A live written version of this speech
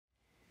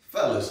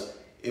fellas,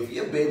 if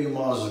your baby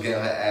mom's was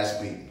getting her ass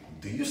beat,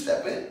 do you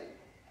step in?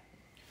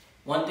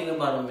 One thing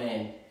about a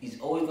man, he's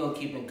always gonna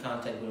keep in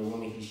contact with a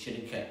woman he should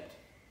have kept.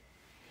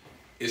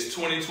 It's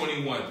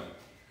 2021.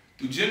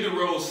 Do gender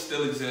roles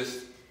still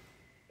exist?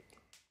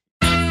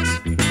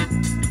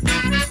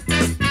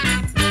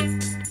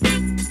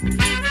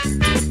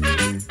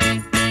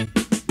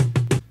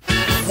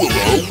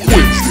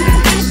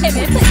 Hey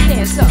man, put your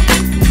hands up.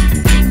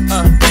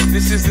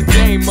 This is the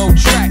Damo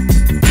track.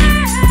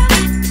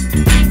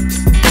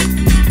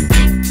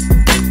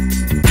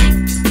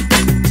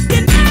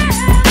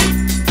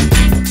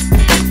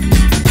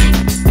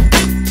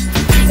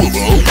 Hey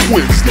man,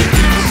 put your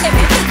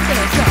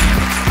hands up.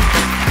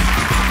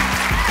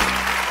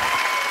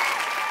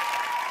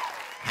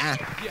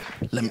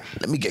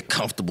 Let me get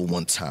comfortable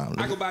one time.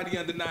 I go by the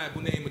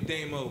undeniable name of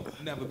Damo.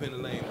 Never been a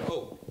lame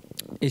hoe.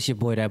 It's your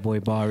boy, that boy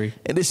Bari.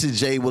 And this is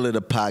Jay Willa,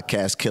 the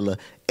podcast killer,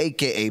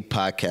 a.k.a.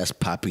 Podcast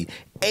Poppy,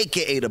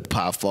 a.k.a. the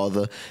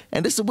Podfather.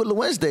 And this is Willa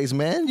Wednesdays,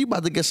 man. You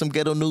about to get some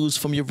ghetto news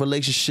from your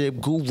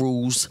relationship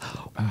gurus.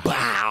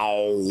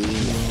 Bow.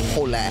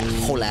 Hola.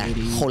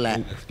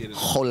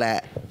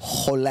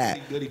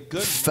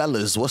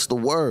 Fellas, what's the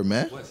word,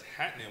 man? What's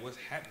happening?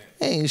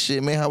 Ain't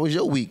shit, man. How was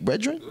your week,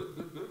 brethren?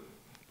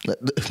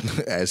 Good.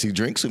 As he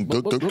drinks and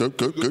good.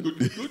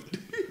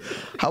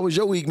 How was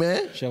your week,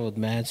 man? Shoveled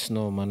mad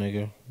snow, my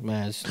nigga.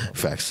 Mad snow.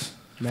 Facts.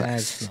 Mad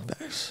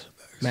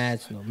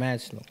snow. Mad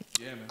snow.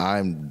 Yeah,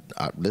 man.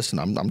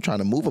 I'm trying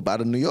to move up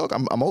out of New York.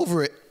 I'm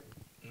over it.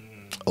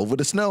 Over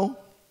the snow.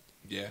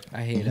 Yeah.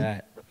 I hear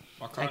that.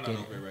 My car's not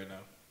over it right now.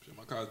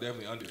 My car's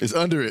definitely under it. It's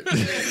under it.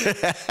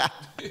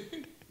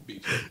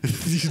 Beach.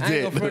 You I ain't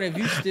did. gonna front if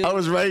you still. I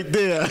was right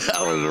there.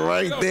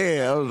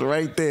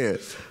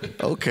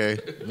 Okay.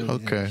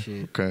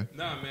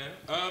 Nah, man.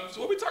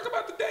 So what we talk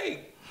about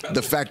today?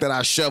 The fact that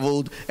I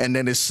shoveled and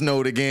then it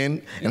snowed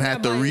again and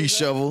had to not by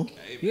reshovel.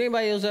 You ain't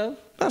by yourself?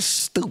 That's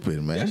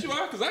stupid, man. Yes, you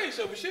are, because I ain't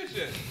shoveling shit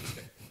yet.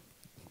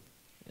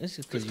 This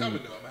is because It's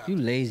coming, though. I'm happy. you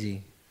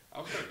lazy.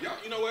 Y'all,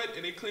 you know what?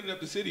 And they cleaning up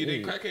the city. It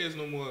ain't crackheads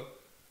no more.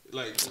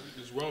 Like,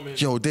 just roaming.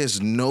 Yo,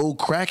 there's no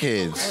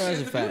crackheads.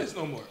 that's a Do fact. this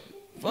no more.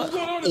 What's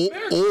going on in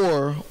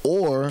America?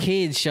 Or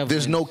Kids shoveling.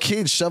 there's no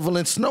kids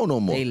shoveling snow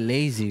no more. They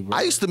lazy, bro.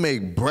 I used to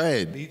make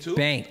bread. Me too.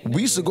 Bank.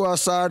 We used to go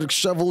outside with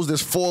shovels.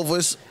 There's 4 of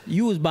us,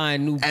 You was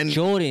buying new and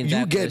Jordans. you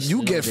after get a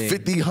snow day.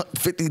 $50,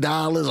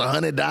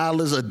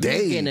 $100 a You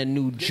day. getting a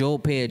new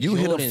pair of You Jordans.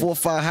 hit a 4 or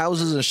 5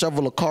 houses and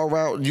shovel a car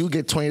out. You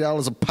get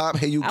 $20 a pop.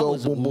 Here you I go.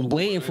 was Boom, boom, boom.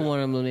 waiting for one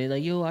of them. They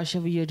like, yo, I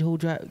shovel your whole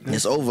drive.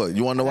 It's over.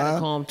 You wanna know I gotta why?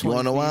 call 'em You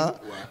wanna know 20 why?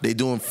 feet. They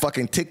doing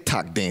fucking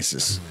TikTok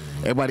dances.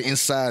 Everybody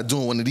inside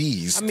doing one of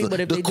these. I mean, but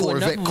if the they do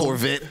enough of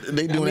Corvette.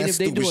 They I doing mean, that if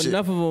they stupid do shit.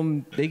 enough of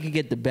them, they could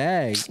get the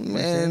bag.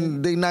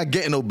 Man, they not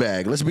getting no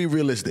bag. Let's be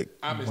realistic.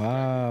 I miss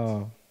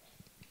Wow.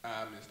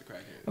 I miss the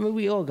crackheads. I mean,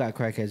 we all got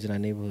crackheads in our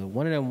neighborhood.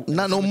 One of them.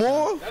 Not no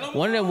more,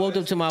 One of them walked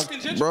up to my.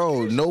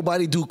 bro.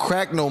 Nobody do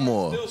crack no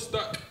more. Still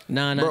stuck.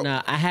 Nah. Bro.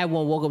 I had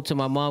one walk up to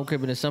my mom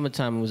crib in the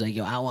summertime and was like,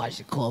 yo, I watched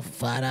the call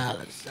for $5.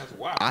 That's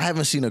wild. I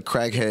haven't seen a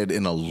crackhead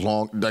in a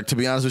long. Like, to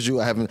be honest with you,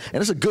 I haven't,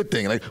 and it's a good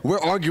thing. Like, we're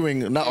arguing,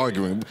 not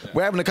arguing.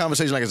 We're having a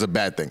conversation like it's a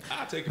bad thing.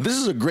 I'll take it. This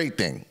is a great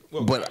thing,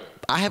 Well, but right.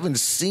 I haven't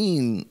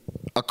seen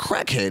a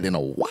crackhead in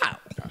a while.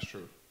 That's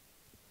true.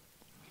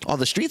 Are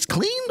the streets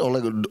clean, or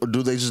like, or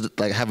do they just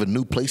like have a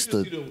new place You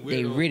just to see the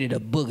They weirdo- rid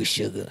of the booger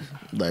sugar.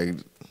 like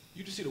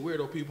You just see the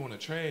weirdo people on the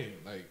train.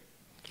 Like,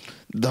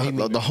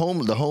 the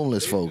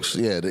homeless folks?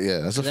 Yeah,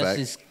 that's a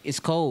fact. It's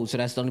cold, so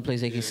that's the only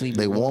place they can sleep.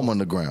 They warm on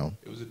the ground.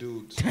 it was a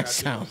dude. That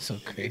sounds so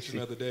Each crazy.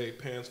 another day,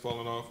 pants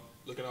falling off,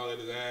 looking all at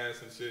his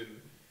ass and shit. And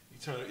he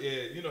turned,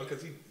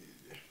 because he.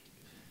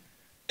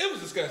 It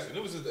was disgusting.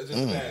 It was just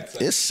a bad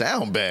sight. It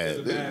sound bad. It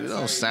was a bad It don't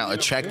sight. sound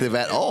attractive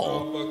at all.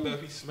 All fucked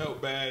up. He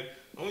smelled bad.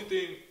 Only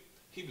thing,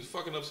 he was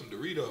fucking up some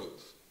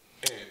Doritos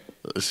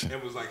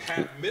and was like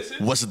half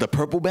missing. Was it the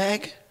purple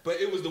bag?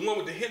 But it was the one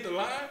with the hint of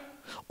lime.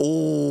 Oh,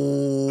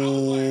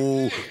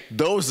 like, hey.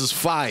 those is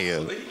fire.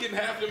 Like he getting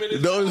half of them in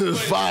his Those mouth. is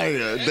Like,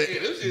 fire. hey,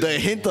 this shit- The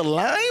hint of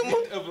lime?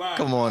 Hint of lime.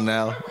 Come on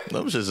now.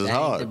 Those shits is That ain't the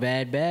hard.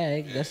 bad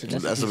bag. That's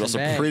That's a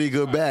a pretty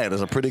good bag.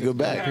 That's a pretty good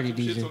Half bag. Pretty some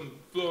shit decent. on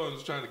the floor and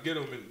was trying to get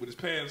him and with his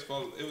pants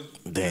falling. It was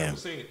Damn.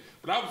 Scene.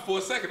 But for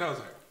a second I was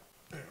like,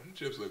 damn, them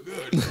chips look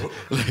good, bro.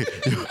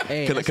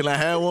 Hey, Can I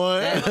have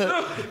one?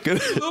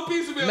 Little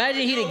piece of it.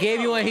 imagine he'd have gave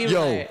you one. He'd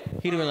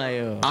have been like,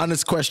 yo.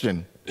 Honest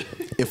question.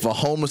 If a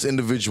homeless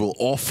individual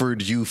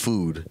offered you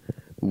food,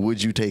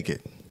 would you take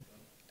it?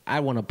 I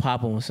want to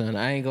pop on, son.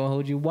 I ain't gonna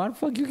hold you. Why the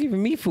fuck you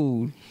giving me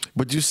food?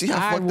 But you see how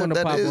I fucked want up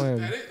to that pop is? on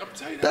him. I'm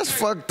telling you, That's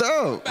fucked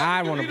up.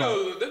 I want to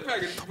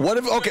pop. What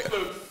if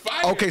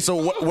okay, so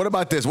what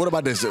about this? What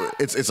about this?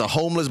 It's a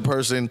homeless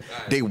person.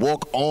 They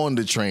walk on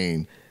the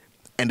train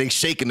and they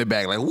shaking the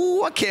bag like,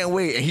 "Woo, I can't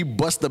wait!" And he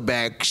busts the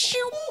bag, shoo,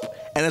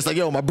 and it's like,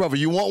 "Yo, my brother,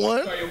 you want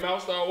one?" Your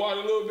mouth start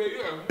watering a little bit.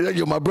 Yeah.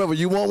 Yo, my brother,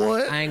 you want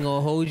one? I ain't gonna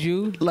hold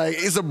you. Like,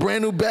 it's a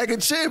brand new bag of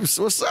chips.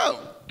 What's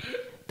up,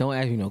 Don't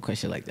ask me no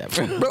question like that,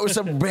 bro. bro? It's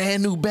a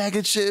brand new bag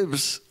of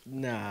chips.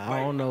 Nah, I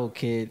don't know,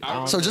 kid.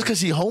 So just because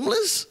he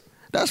homeless,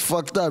 That's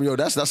fucked up, yo.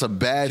 That's a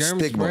bad Germ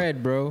stigma.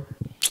 spread, bro.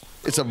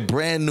 It's a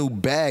brand new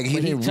bag. But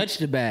he didn't touched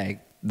the bag.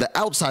 the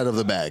outside of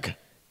the bag.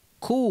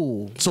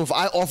 Cool, So if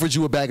I offered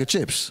you a bag of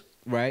chips,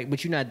 right?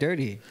 But you're not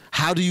dirty.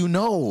 how do you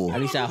know? At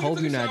least I hope took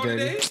a you're not shower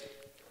dirty. today?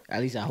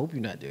 At least I hope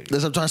you're not dirty.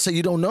 That's what I'm trying to say.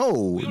 You don't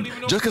know. don't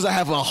even know. Just because I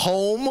have a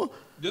home,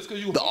 Just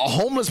because you a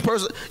homeless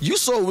person. You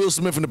saw Will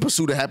Smith in The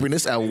Pursuit of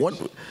Happiness at one.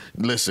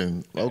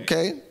 Listen,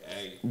 okay.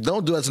 Hey.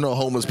 Don't do that to no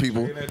homeless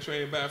people. Train that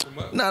train back from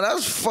up. Nah,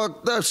 that's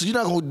fucked up. So you're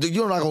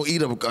not gonna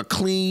eat a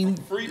clean,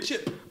 Free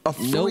chip. a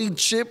free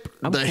chip,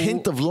 I'm the cool.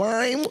 hint of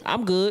lime.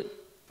 I'm good.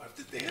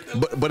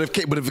 But if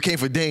it came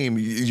for Dame,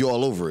 you're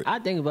all over it. I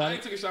think I about ain't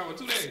it. took a shower in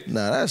 2 days.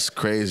 Nah, that's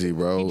crazy, He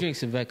bro.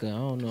 drinks Rebecca. I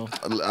don't know.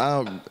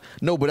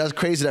 No, but that's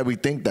crazy that we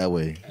think that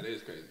way. That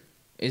is crazy.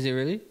 Is it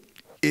really?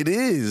 It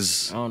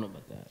is. I don't know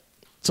about that.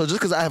 So just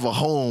because I have a You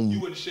home,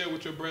 wouldn't share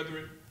with your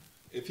brethren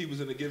if he was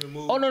in a given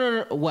mood? Oh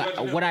no. What?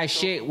 Judging Would him I so-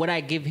 share? Would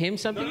I give him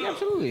something? No.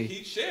 Absolutely.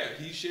 He'd share.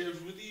 He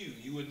shares with you.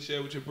 You wouldn't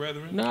share with your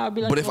brethren? No, I'd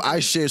be like. but if I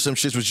share some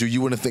shits with you,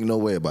 you wouldn't think no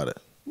way about it.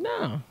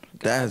 No.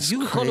 That's You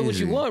can call it what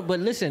you crazy. want,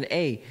 but listen,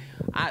 hey,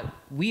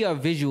 we are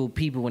visual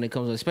people when it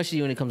comes, especially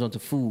when it comes on to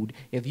food.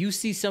 If you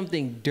see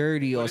something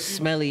dirty or If you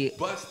smelly,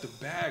 Bust the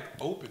bag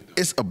open, though.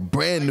 It's a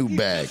brand new He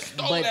bag. just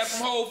stole But- that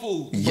from Whole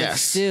Foods. but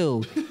Yes.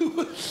 still,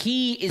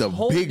 he is The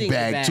holding big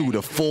bag too,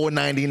 the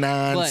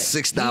 $4.99, but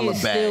 $6 he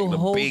is bag, still the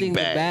holding big the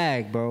bag.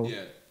 bag, bro. Yeah.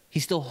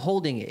 He's still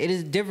holding it. It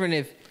is different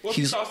if What if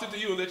he He's- tossed it to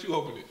you and let you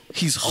open it?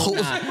 He's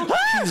holding. What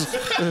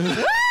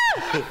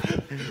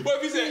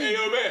if he said, hey,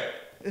 yo, man,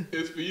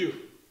 it's for you?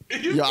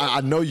 Yo,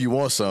 I know you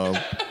want some.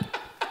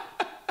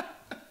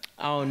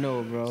 I don't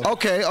know, bro.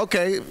 Okay. How's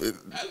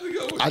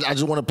it going? I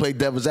just want to play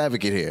devil's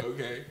advocate here.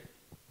 Okay.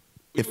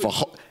 If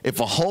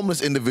a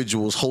homeless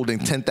individual is holding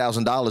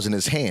 $10,000 in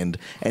his hand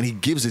and he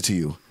gives it to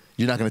you,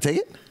 you're not gonna take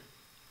it?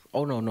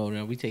 Oh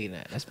no, we taking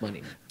that. That's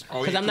money. Oh,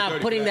 Because he I'm too not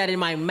dirty putting for that that. in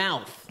my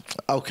mouth.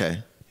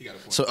 Okay. He got a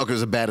point. So okay,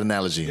 it's a bad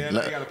analogy. Yeah,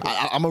 no, he got a point.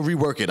 I'm gonna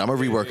rework it. I'm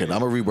gonna rework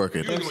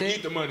it. You was gonna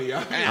eat the money.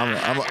 I'm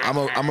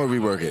gonna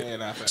rework Yeah,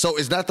 nah, it. facts. So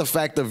it's not the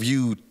fact of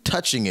you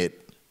touching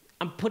it,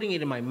 I'm putting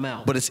it in my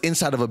mouth. but it's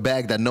inside of a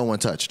bag that no one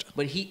touched.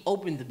 But he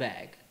opened the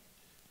bag.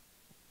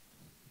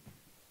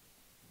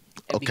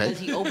 And Okay. Because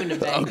he opened the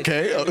bag.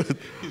 Okay.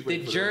 The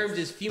germs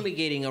is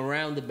fumigating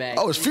around the bag.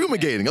 Oh, it's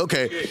fumigating.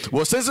 Okay.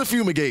 Well, since it's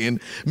fumigating,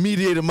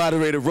 mediator,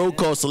 moderator, roll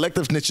call,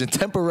 selective snitching,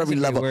 temporary That's a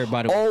great level, word,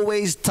 by the way.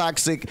 always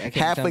toxic, can't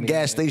half tell a me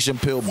gas that. station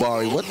pill,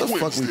 Barry. What the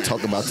fuck we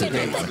talking about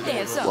today?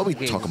 What we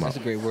talking about? That's a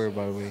great word,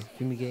 by the way.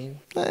 Fumigating.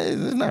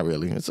 It's not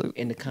really.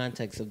 In the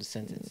context of the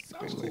sentence. It's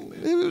a great word.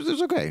 It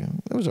was okay.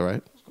 It was all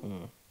right.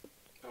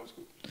 That was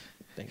cool.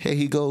 Here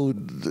he go,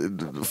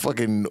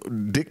 fucking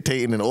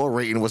dictating and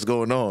orating what's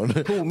going on.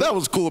 That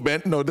was cool,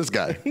 man. No, this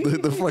guy,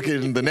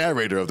 the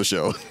narrator of the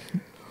show.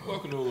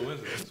 Welcome to Willa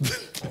Wednesday.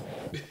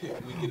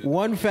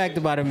 One fact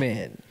about a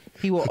man.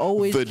 He will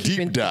always The keep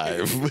in- deep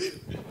dive.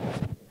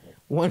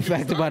 One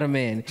fact about a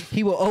man.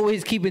 He will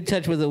always keep in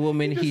touch with a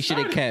woman he should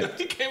have kept.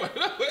 He came out of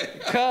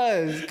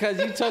nowhere. Cause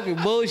you talking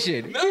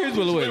bullshit. No, Here's you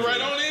Willa went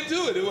Wednesday. right on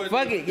into it. It wasn't-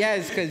 Fuck it,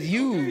 yes, cause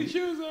you. Hey,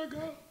 sure as I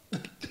go.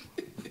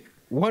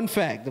 One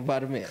fact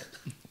about a man.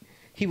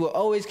 He will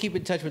always keep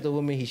in touch with a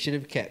woman he should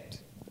have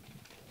kept.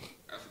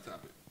 That's the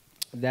topic.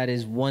 That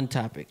is one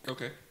topic.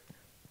 Okay.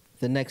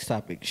 The next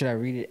topic. Should I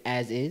read it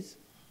as is?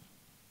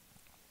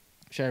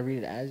 Should I read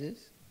it as is?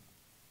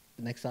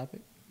 The next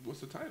topic? What's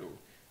the title?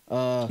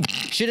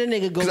 Should a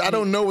nigga go Because I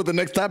don't know what the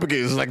next topic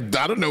is. It's like,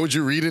 I don't know what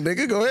you're reading,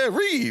 nigga. Go ahead,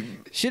 read.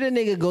 Should a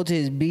nigga go to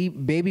his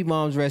baby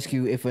mom's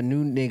rescue if a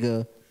new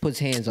nigga puts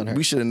hands on her?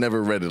 We should have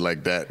never read it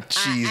like that.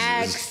 Jesus.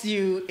 I asked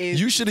you if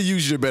You should have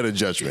used your better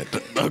judgment,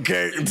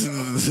 okay?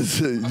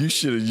 You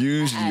should have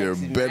used your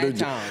asked better mad times.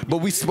 judgment. But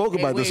we spoke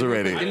about this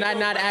already. Did I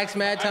not ask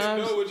mad I didn't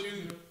times? know what you.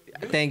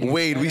 Thank you.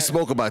 Wade, we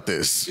spoke about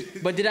this.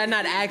 But did I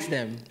not ask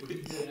them?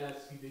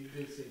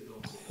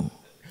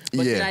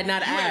 But did I Yeah.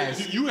 not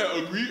ask? You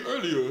had agreed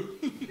earlier.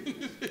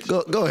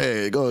 Go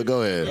ahead. Go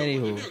ahead.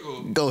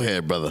 Anywho, Go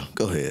ahead, brother.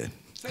 Go ahead.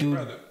 Say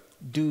brother.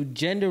 do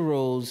gender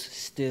roles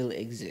still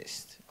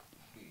exist?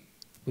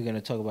 We're gonna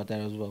talk about that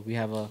as well. We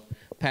have a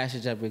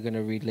passage that we're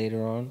gonna read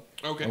later on.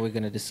 Okay. And we're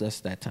gonna discuss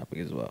that topic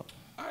as well.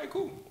 All right,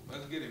 cool.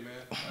 Let's get it, man.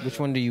 Which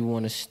one do you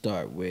want to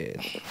start with?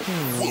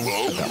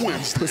 I got my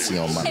pussy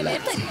on my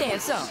lap.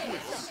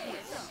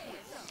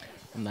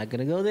 I'm not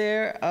gonna go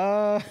there.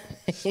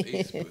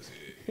 Space pussy.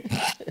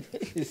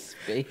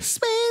 Space.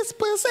 Space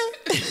pussy.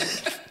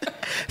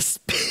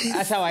 Space.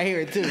 That's how I hear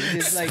it too.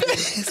 Just like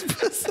Space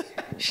pussy.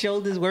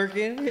 shoulders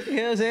working. You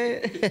know what I'm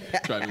saying?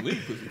 Try to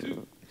leave pussy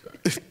too.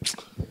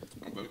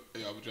 I'm gonna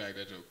drag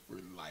that joke for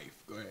life.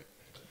 Go ahead.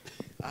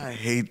 I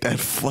hate that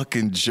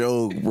fucking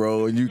joke,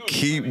 bro. You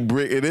keep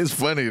it is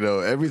funny though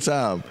every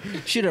time.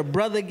 Should a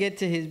brother go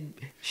to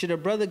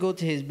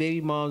his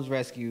baby mom's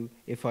rescue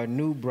if her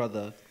new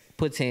brother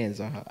puts hands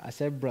on her? I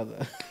said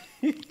brother.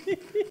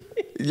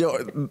 Yo,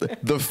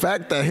 the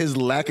fact that his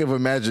lack of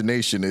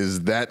imagination is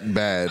that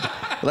bad,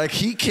 like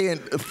he can't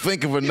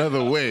think of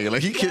another way.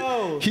 Like he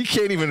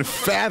can't even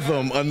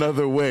fathom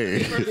another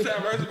way. First time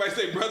I heard somebody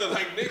say brother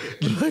like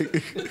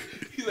nigga.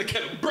 He's like,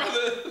 "Got a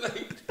brother,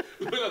 like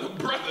another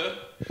brother."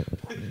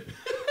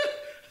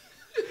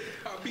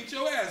 I'll beat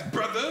your ass,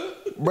 brother.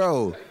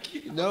 Bro,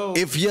 No.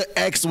 if your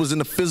ex was in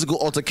a physical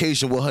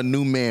altercation with her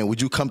new man,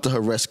 would you come to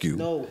her rescue?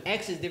 No,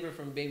 ex is different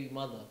from baby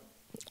mother.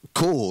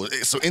 Cool.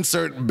 So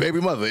insert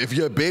baby mother. If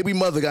your baby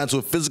mother got into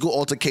a physical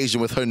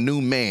altercation with her new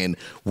man,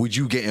 would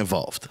you get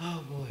involved?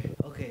 Oh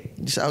boy. Okay.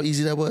 You see how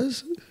easy that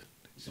was?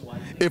 So why?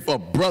 If a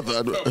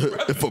brother,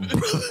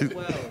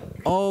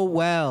 Oh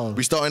well.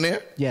 we starting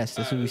there? Yes,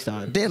 that's where we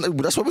started. Damn,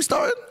 that's where we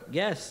started?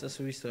 Yes, that's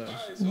where we started.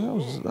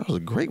 That was a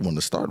great one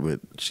to start with.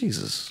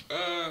 Jesus.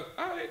 All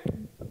right.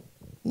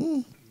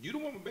 You the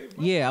one with baby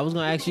mama? Yeah, I was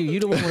gonna ask you. You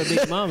the one with the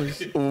big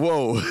mamas.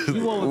 Whoa.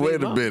 want with Wait baby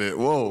a mama? minute.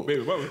 Whoa.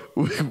 Baby mama.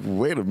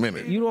 Wait a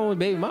minute. You the one with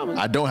baby mamas.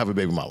 I don't have a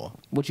baby mama.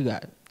 What you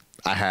got?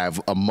 I have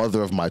a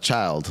mother of my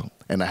child,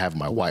 and I have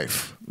my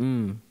wife.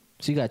 So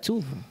you got two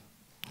of them.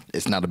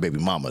 It's not a baby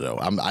mama, though.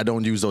 I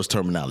don't use those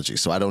terminologies,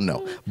 so I don't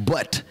know.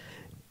 But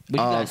But you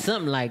got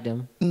something like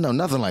them. no,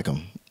 nothing like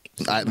them.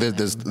 I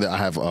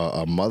have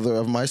a mother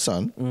of my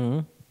son,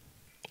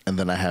 and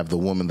then I have the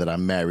woman that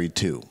I'm married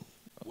to.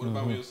 What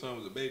about when your son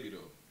was a baby though?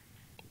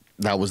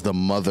 That was the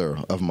mother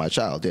of my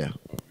child. Yeah,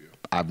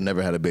 I've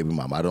never had a baby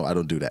mama. I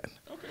don't do that.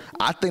 Okay.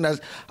 I think that's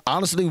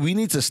honestly we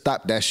need to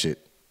stop that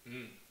shit.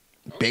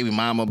 Baby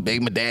mama,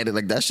 baby daddy,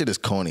 like that shit is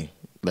corny.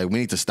 Like we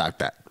need to stop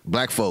that.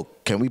 Black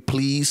folk, can we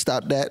please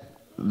stop that?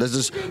 Let's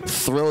just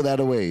throw that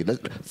away. Let's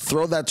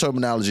throw that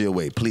terminology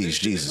away, please,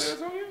 Jesus.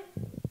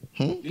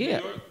 Yeah,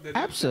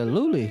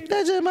 absolutely.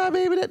 That's just my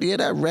baby.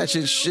 That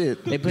ratchet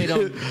shit. They played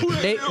on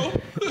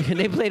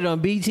they played it on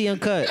BT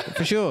Uncut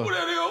for sure. Who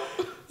that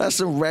is? That's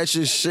some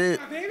ratchet shit.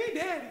 My baby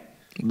daddy.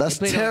 That's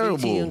Played on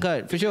BT terrible.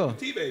 Uncut for sure.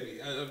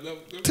 T-baby.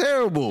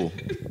 Terrible.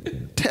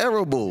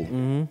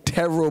 Terrible.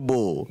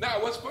 Terrible. Nah,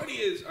 what's funny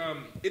is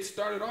it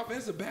started off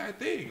as a bad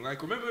thing.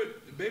 Like, remember,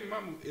 the baby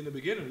mama in the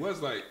beginning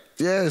was like,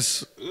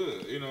 Yes.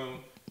 ugh, you know,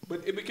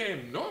 but it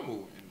became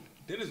normal.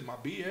 Then it's my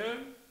BM.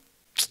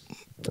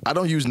 I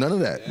don't use none of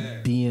that.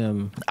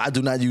 BM. I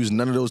do not use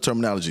none of those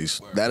terminologies.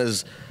 That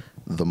is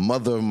the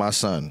mother of my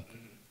son.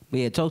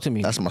 Yeah, talk to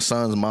me. That's my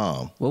son's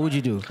mom. What would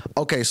you do?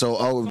 Okay, so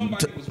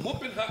Somebody was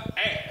whooping her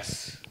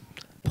ass.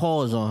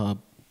 Pause on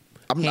her.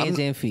 Hands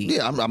and feet.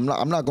 Yeah, I'm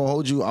not gonna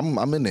hold you.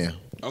 I'm in there.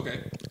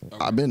 Okay.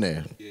 I've been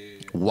there. Yeah.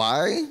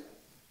 Why?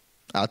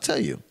 I'll tell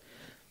you.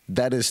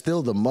 That is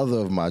still the mother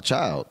of my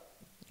child.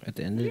 At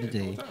the end of the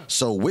day.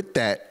 So with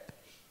that,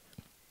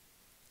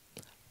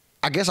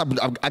 I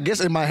guess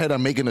in my head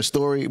I'm making a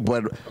story,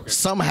 but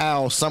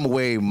somehow, some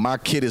way, my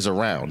kid is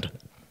around.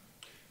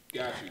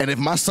 Got you. And if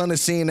my son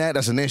is seeing that,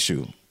 that's an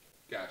issue.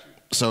 Got you.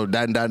 So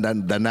that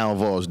now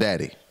involves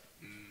daddy.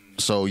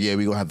 So yeah,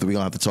 we gonna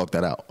have to talk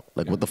that out.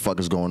 Like what the fuck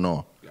is going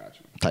on? Got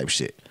you. Type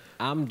shit.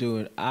 I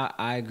You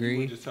agree.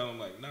 would just tell him,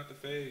 like, not the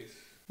face.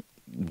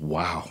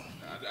 Wow.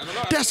 I don't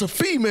know. That's a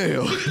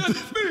female. That's a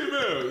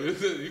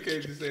female. You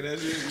can't just say that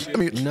shit. Let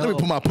me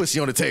put my pussy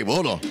on the table.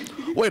 Hold on.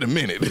 Wait a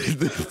minute.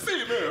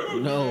 Female.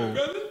 No.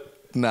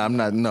 Nah, I'm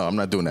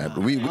not doing that.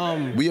 We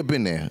have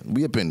been there.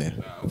 We have been there.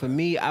 For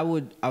me, I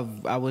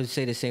would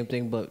say the same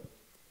thing, but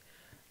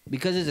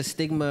because there's a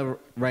stigma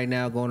right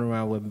now going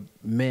around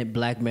where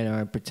black men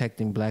aren't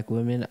protecting black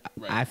women,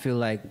 I feel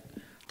like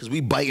Cause we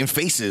biting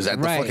faces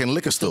at the fucking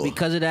liquor store. So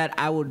because of that,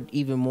 I would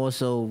even more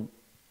so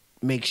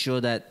make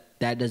sure that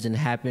doesn't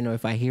happen, or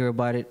if I hear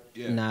about it,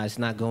 nah, it's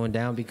not going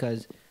down.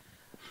 Because,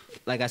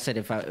 like I said,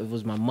 if it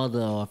was my mother,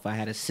 or if I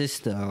had a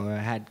sister, or I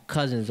had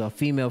cousins or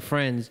female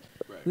friends,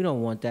 we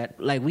don't want that.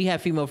 Like we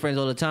have female friends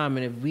all the time,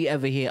 and if we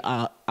ever hear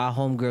our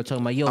homegirl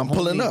talking about, yo, I'm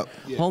pulling up.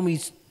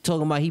 Homie's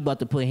talking about he about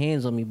to put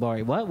hands on me,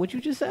 Barry. What you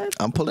just said?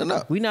 I'm pulling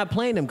up. We not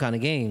playing them kind of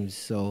games,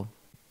 so.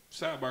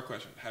 Sidebar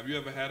question: have you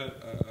ever had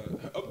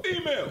a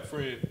female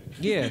friend?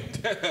 Yeah.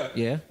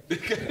 Yeah.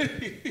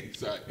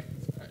 Sorry.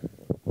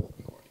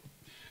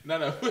 No.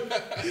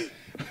 Have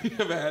you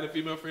ever had a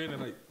female friend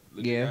and like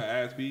look at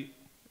her ass beat?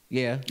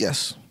 Yeah.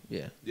 Yes.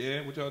 Yeah.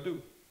 Yeah. What y'all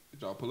do?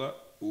 Did y'all pull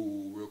up?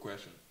 Ooh, real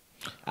question.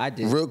 I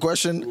did. Real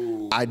question.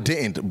 Ooh. I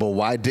didn't. But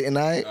why didn't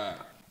I?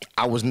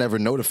 I was never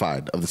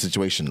notified of the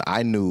situation.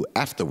 I knew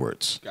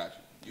afterwards. Gotcha.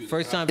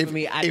 First time for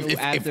me, I knew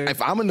after.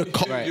 If I'm in the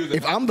call,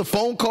 if I'm the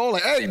phone call,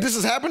 like, hey, this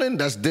is happening,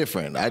 that's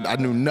different. I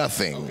knew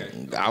nothing.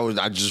 Okay.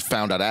 I just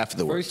found out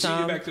afterwards. First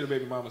time. Get back to the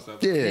baby mama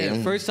stuff.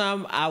 Yeah. First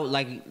time, I would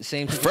like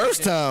same.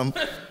 First time.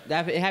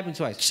 It happened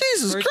twice.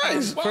 Jesus First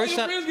Christ. Why First are your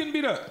time. friends getting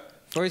beat up?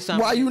 First time.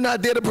 Why are you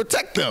not there to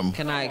protect them?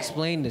 Can I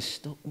explain this?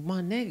 My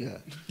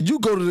nigga. You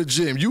go to the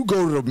gym. You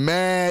go to the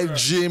mad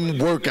gym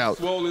workout.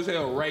 Swole as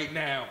hell right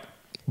now.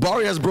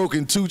 Bari has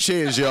broken 2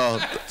 chairs, y'all.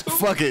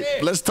 Fuck it.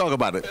 chairs. Let's talk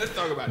about it. Let's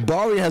talk about it.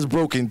 Bari has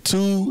broken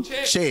 2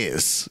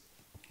 chairs.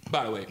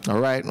 By the way. All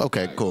right?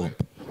 Okay, cool.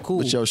 Cool.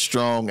 With your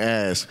strong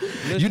ass.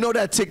 You know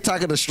that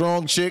TikTok of the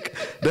strong chick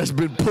that's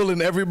been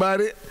pulling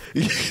everybody?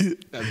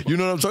 You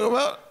know what I'm talking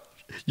about?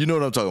 You know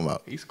what I'm talking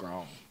about. He's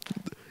strong.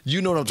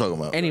 You know what I'm talking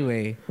about.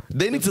 Anyway.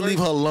 They need to leave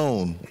her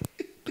alone.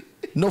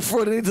 No,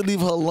 for they need to leave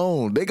her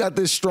alone. They got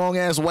this strong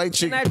ass white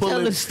chick Can I pulling.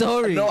 tell the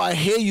story? No, I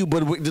hear you,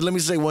 but let me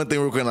say one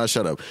thing real quick and I'll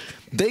shut up.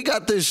 They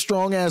got this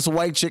strong ass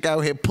white chick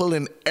out here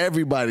pulling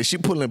everybody. She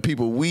pulling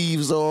people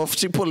weaves off.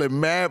 She pulling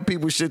mad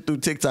people shit through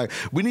TikTok.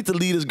 We need to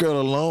leave this girl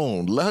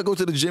alone. Let her go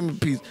to the gym in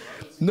peace.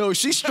 No,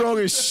 she's strong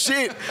as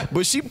shit,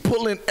 but she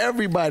pulling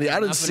everybody. I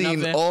done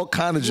seen all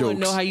kind of You jokes. wanna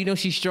know how you know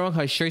she's strong?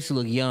 Her shirts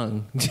look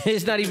young.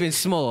 It's not even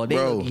small. They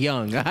Bro. look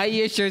young. How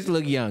your shirts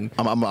look young?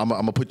 I'm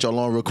gonna put y'all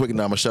on real quick and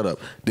now I'm gonna shut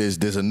up.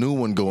 There's a new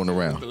one going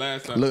around. The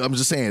last time. Look, I'm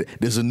just saying,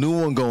 there's a new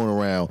one going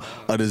around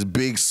of this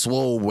big,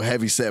 swole,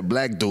 heavy set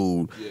black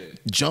dude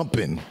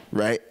jumping,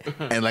 right?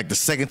 And like the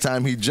second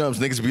time he jumps,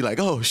 niggas be like,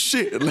 oh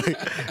shit. Like,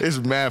 it's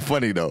mad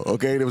funny though,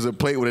 okay? There was a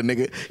plate with a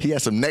nigga, he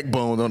had some neck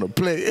bones on the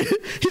plate.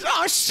 He's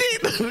oh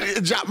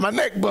shit, dropped my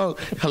neck bone.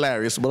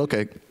 Hilarious, but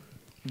okay.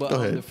 But Go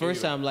ahead. the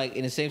first time, like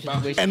in the same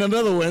situation, And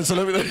another one, so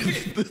let me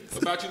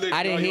About you later,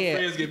 I didn't all your hear.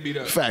 friends get beat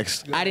up.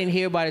 facts. I didn't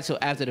hear about it till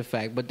after the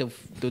fact. But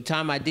the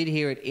time I did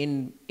hear it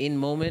in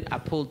moment, I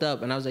pulled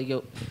up and I was like,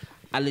 yo,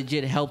 I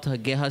legit helped her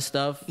get her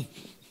stuff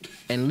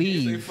and They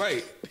leave.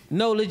 fight.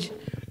 No,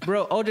 legit,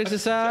 bro. All jokes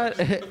aside,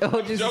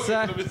 all jokes Joking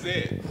aside. from his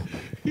head.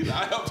 He's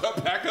like, I helped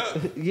her pack up.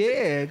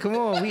 Yeah, come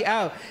on, we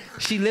out.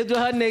 She lived with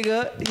her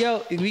nigga.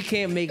 Yo, we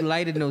can't make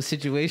light of no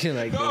situation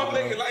like No, I'm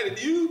that. making light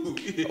of you.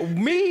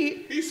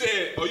 Me? He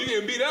said, oh, you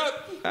getting beat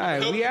up? All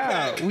right, Help we you out.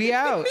 pack. We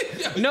out.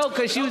 No,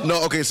 cause she was.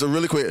 No, okay, so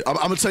really quick, I'm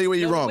gonna tell you where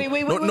you're wrong. Wait.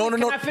 No.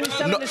 Can I finish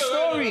telling the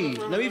story?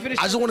 Let me finish.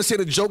 I just want to say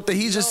the joke that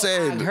he just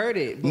said. I heard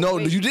it, but No,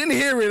 wait. you didn't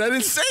hear it. I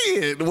didn't say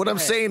it. What I'm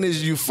saying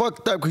is you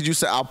fucked up because you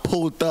said I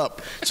pulled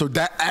up. So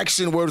that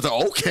action word was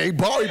like, okay,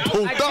 Barry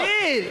pulled up. I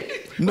did.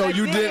 No, I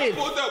you I didn't.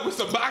 pulled up with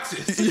some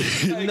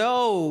boxes. Like,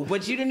 No,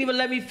 but you didn't even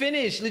let me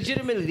finish.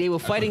 Legitimately, they were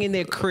fighting in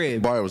their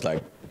crib. Barry was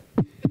like,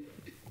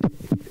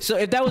 So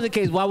if that was the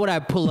case, why would I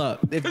pull up?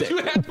 If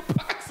you that, had the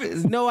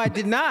boxes. no, I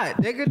did not.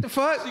 Nigga, what the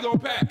fuck? She gonna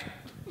pack.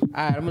 All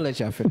right, I'm gonna let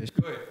y'all finish.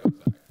 Go ahead. I'm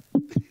sorry.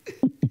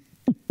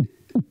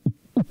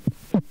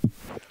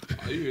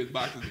 Oh, you hear his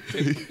boxes of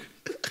tape.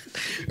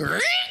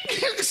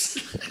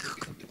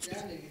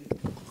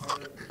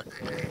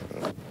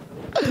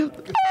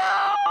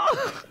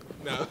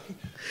 No.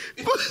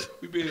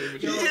 We been here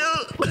with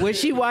you. When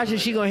she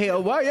watches, she gonna hear, oh,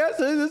 wow, yes,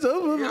 it's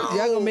over. Y'all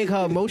gonna make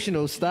her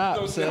emotional stop.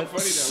 Don't son. sound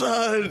funny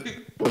son,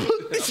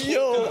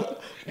 yo,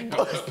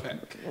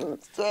 though.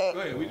 Go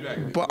ahead, we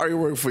dragging it. Barry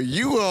worked for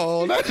you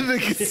all. That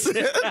nigga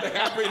said.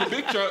 I bring the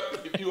big truck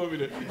if you want me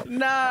to.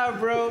 Nah,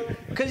 bro,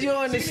 cause you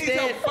don't She needs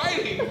understand. help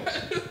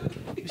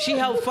fighting. She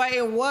helped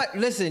fighting what?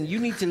 Listen, you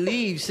need to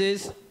leave,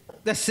 sis.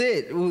 That's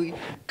it.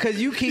 Cause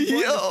you keep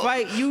wanting to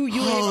fight. You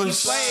Oh ain't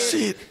fighting.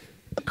 shit.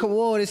 Come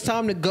on, it's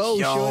time to go,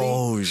 shorty.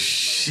 Yo,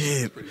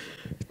 shit.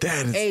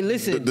 That is, Hey,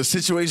 listen. The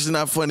situation's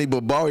not funny,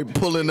 but Barry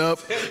pulling up.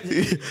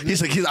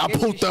 He's like, I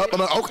pulled up. I'm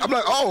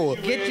like, oh.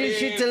 Get your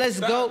shit to let's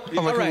go. I'm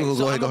like, All right, go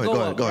so ahead, I'ma go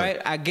ahead, up, go ahead.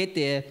 Right, I get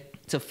there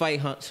to fight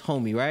Hunt's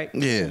homie, right?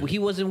 Yeah. He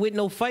wasn't with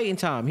no fighting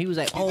time. He was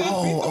like,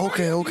 oh. Oh,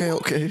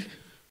 okay.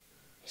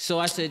 So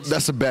I said,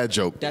 That's a bad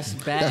joke. That's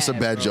bad, That's a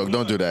bad bro. joke.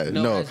 Don't do that.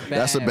 No, No, that's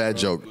that's a bad, bad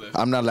bro. joke.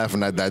 I'm not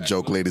laughing at that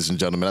joke, ladies and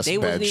gentlemen. That's they a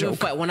bad wasn't even joke.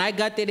 fight. When I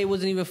got there, they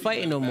wasn't even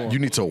fighting no more. You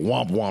need to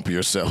womp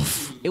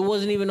yourself. It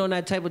wasn't even on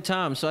that type of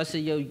time. So I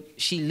said, yo,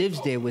 she lives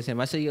there with him.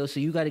 I said, yo, so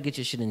you got to get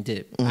your shit and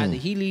dip. Either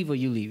he leave or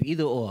you leave.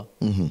 Either or.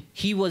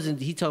 He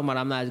wasn't, he talking about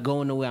I'm not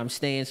going nowhere, I'm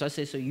staying. So I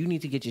said, so you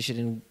need to get your shit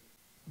and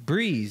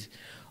breeze.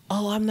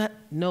 Oh, I'm not.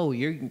 No,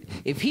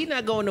 if he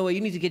not going nowhere,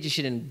 you need to get your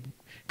shit in.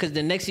 Because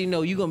the next thing you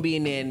know, you're going to be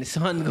in there and the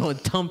sun's going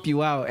to thump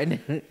you out.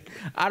 And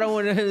I don't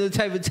want to know the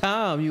type of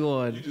time you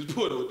on. You just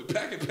put it with the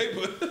packing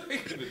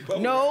paper.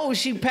 No,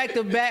 she packed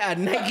a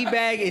Nike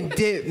bag and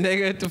dipped,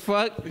 nigga. What the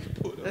fuck?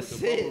 That's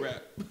the it. bubble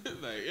wrap.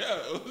 Like,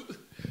 yo.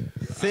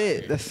 That's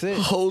it. That's it.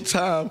 Whole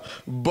time,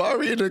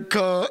 Barry in the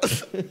car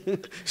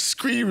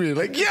screaming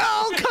like, "Yo,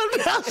 come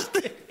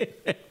downstairs."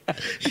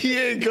 He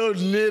ain't go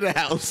near the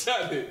house.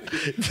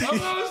 I'm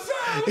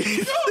outside. What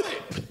you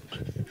doing?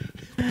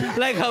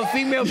 Like her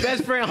female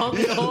best friend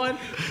honking the horn.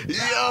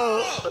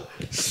 Yo,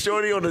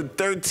 shorty on the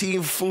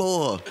 13th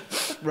floor.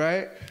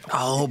 Right?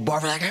 Oh,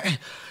 Barry like,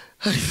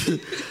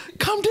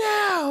 come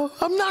down.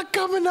 I'm not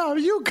coming out.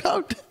 You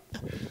come down.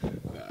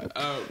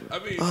 I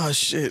mean, Oh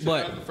shit.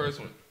 But- that was the first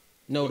one.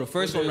 No, the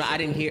first one I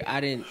didn't hear.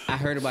 I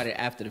heard about it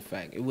after the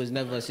fact. It was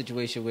never a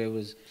situation where it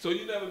was. So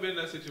you never been in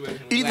that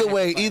situation?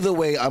 Either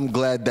way, I'm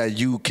glad that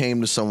you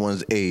came to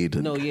someone's aid.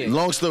 No, yeah.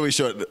 Long story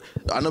short,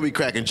 I know we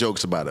cracking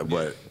jokes about it,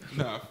 but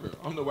Nah, for real.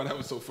 I don't know why that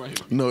was so funny.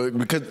 no,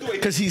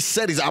 because he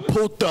said I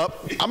pulled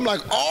up. I'm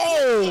like,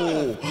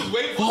 oh,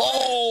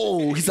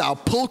 he said I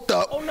pulled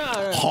up, Oh,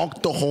 nah.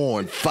 honked the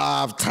horn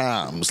 5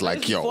 times,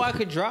 like yo. Before I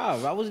could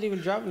drive, I wasn't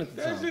even driving at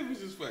the That time. shit was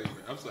just funny, man.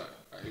 I'm sorry.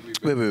 All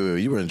right,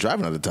 Wait, you weren't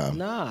driving at the time.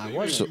 Nah, I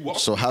wasn't.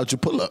 So how'd you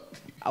pull up?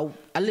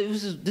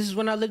 This is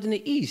when I lived in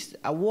the East.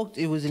 I walked.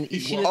 It was in the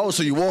East. She lived- Oh,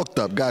 so you walked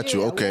up. Got you.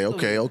 Yeah, I walked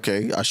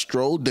Okay. I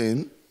strolled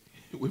in.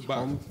 With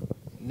boxes.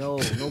 No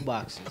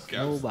boxes.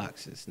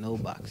 No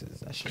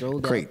boxes. I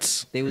strolled up.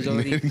 Crates. They was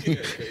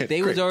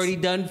already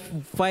done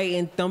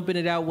fighting, thumping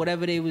it out,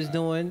 whatever they was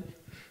doing.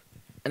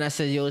 And I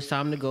said, yo, it's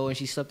time to go. And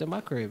she slept in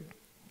my crib.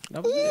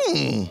 That was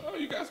it. Oh,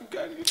 you got some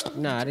cutting.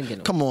 Nah, I didn't get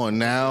no. Come on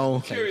now.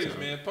 I'm curious,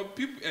 man.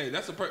 People, hey,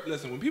 that's a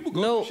listen. When people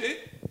go No. through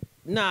shit,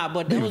 Nah,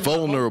 but Be that was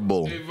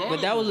vulnerable.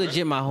 But that was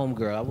legit my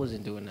homegirl. I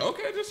wasn't doing that.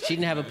 Okay, just She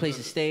didn't have a place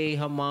to stay.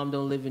 Her mom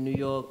don't live in New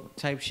York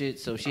type shit,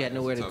 so she had that's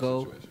nowhere a to tough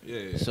go.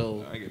 situation. Yeah,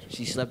 So I get you.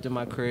 she slept in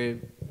my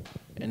crib,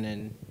 and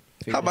then.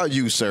 How about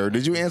you, sir?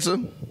 Did you answer?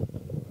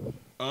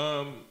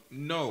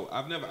 No,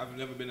 I've never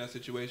been in that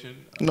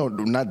situation. No,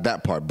 not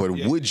that part. But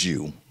Yeah. would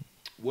you?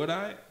 Would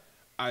I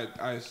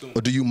assume.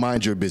 Or do you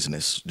mind your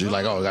business? Just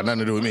like, oh, it got nothing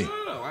to do with me.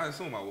 No. I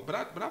assume I would, but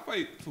I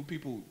fight for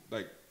people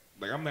like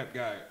I'm that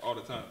guy all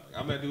the time.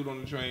 Like, I'm that dude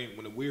on the train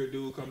when a weird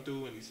dude come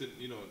through and he's sitting,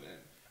 and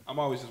I'm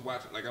always just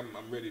watching. Like I'm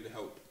ready to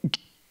help.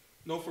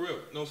 No, for real.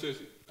 No,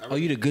 seriously. Oh,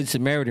 you the good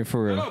Samaritan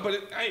for real? No,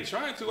 but I ain't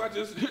trying to. I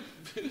just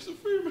it's a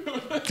female.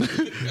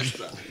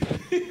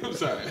 I'm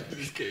sorry. I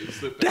just can't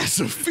slip that. That's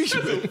a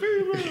female. That's a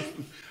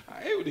female.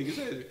 I hate when niggas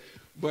say it,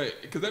 but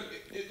because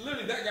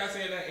literally that guy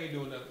saying that ain't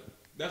doing nothing.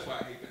 That's why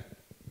I hate that.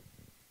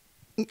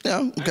 Yeah, I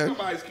ain't okay. talking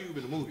about Ice Cube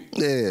in the movie.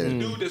 Yeah. The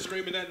dude that's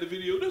screaming that in the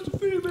video, that's a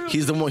female.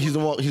 He's the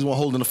one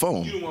holding the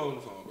phone. You the one on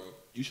the phone, bro.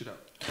 You should help.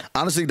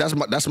 Honestly,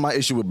 that's my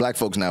issue with black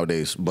folks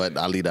nowadays, but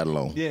I leave that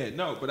alone. Yeah,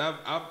 no, but I've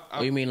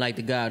Oh, you mean like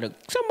the guy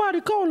that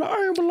somebody call the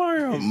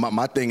ambulance?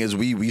 My thing is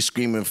we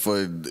screaming for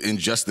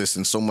injustice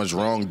and so much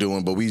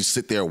wrongdoing, but we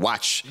sit there and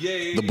watch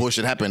the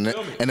bullshit happen,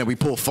 Film it. and then we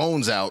pull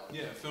phones out.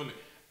 yeah, film it.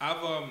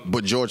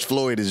 But George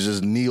Floyd is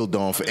just kneeled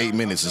on for 8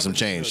 minutes and some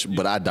change.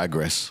 But I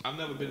digress. I've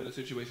never been in a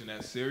situation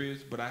that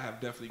serious, but I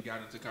have definitely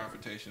gotten into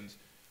confrontations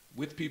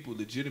with people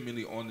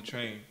legitimately on the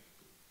train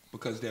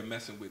because they're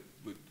messing with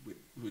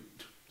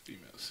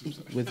females. I'm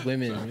sorry. With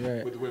women, I'm sorry.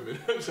 right. With women.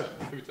 I'm sorry.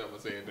 Every time I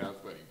say it, that's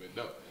funny. But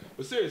no.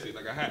 But seriously,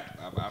 like I've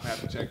had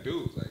to check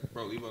dudes. Like,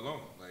 bro, leave her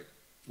alone. Like,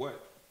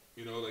 what?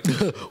 You know, like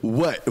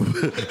What?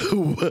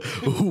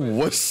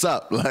 What's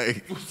up?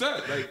 Like, what's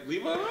up? Like,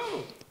 leave her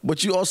alone.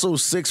 but you also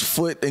 6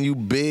 foot and you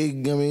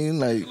big. I mean,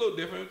 like, It's a little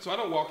different. So I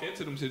don't walk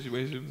into them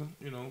situations,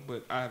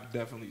 but I've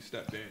definitely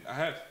stepped in. I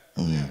have.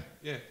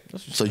 Yeah.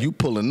 so you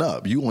pulling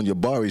up. You on your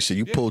Bari shit.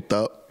 You pulled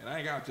up. And I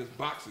ain't got just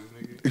boxes,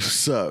 nigga.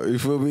 What's up? You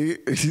feel me?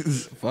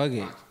 Fuck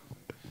it. I'm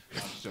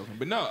just joking.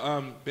 But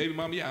no, baby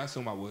mama, yeah, I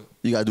assume I would.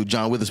 You gotta do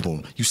John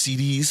Witherspoon. You see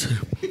these?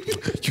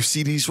 You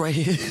see these right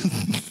here?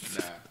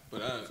 Nah.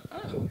 But all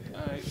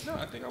right. No,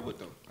 I think I would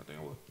though. I think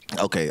I would.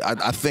 Okay,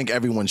 I think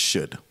everyone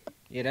should.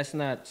 Yeah, that's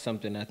not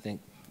something I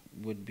think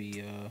would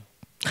be.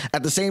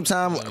 At the same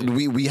time,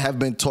 we have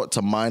been taught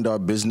to mind our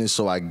business,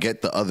 so I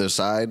get the other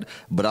side.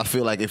 But I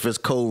feel like if it's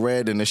code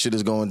red and the shit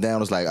is going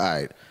down, it's like, all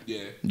right,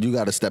 Yeah. you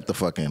got to step the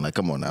fuck in. Like,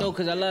 come on now. No,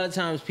 because a lot of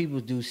times people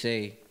do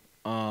say,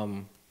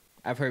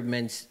 I've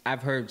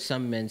heard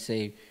some men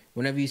say,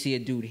 whenever you see a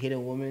dude hit a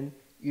woman,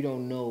 you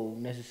don't know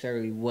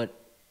necessarily what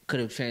could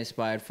have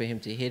transpired for him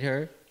to hit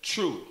her.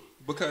 True.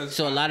 Because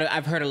So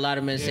I've heard a lot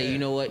of men say, Yeah. you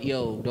know what,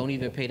 yo, don't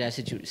even pay that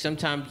situation.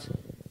 Sometimes,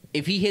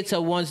 if he hits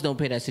her once, don't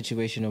pay that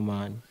situation no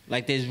mind.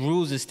 Like there's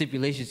rules and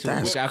stipulations to it,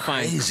 That's which I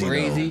find crazy,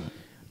 crazy,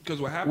 because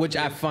what happens? which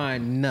I is-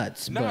 find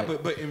nuts. Nah,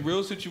 but in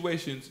real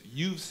situations,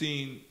 you've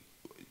seen.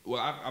 Well,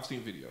 I've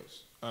seen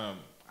videos. I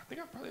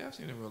think I probably have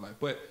seen it in real life,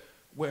 but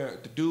where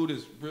the dude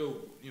is real,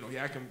 he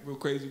acting real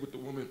crazy with the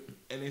woman,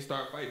 and they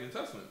start fighting and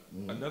tussling.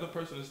 Another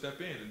person will step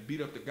in and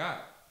beat up the guy.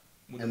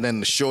 When And then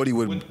the shorty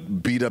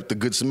would beat up the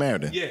Good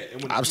Samaritan. yeah,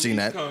 and when the I've seen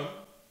police that.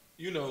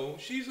 come,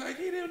 she's like,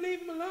 he didn't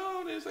leave him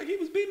alone. And it's like he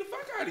was beating the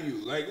fuck out of you.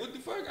 Like, what the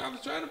fuck? I was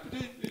trying to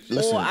protect.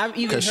 Listen, Or I've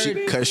even heard-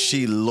 because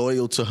she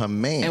loyal to her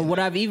man. And what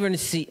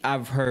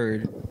I've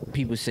heard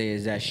people say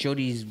is that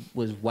Shorty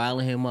was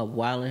wilding him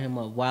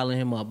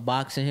up,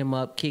 boxing him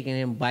up, kicking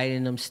him,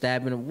 biting him,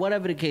 stabbing him,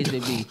 whatever the case may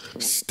be.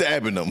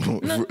 Stabbing them.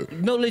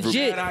 No,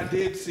 legit. That I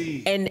did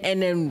see. And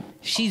then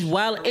she's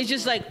wild. It's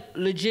just like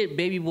legit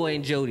Baby Boy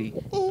and Jody.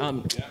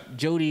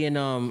 Jody and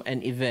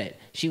Yvette.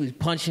 She was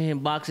punching him,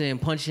 boxing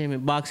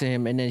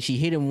him, and then she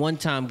hit him one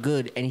time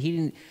good, and he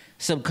didn't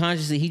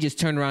subconsciously. He just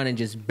turned around and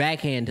just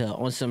backhand her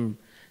on some,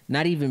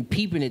 not even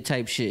peeping it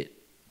type shit.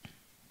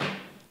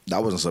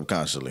 That wasn't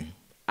subconsciously.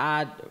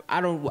 I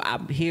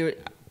hear.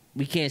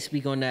 We can't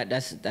speak on that.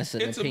 That's an It's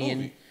a opinion.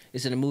 movie.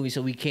 It's in a movie,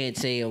 so we can't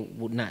say or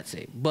would not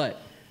say.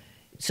 But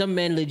some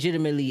men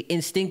legitimately,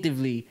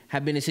 instinctively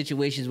have been in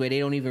situations where they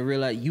don't even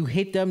realize you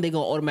hit them, they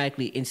gonna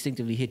automatically,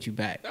 instinctively hit you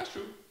back. That's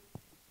true.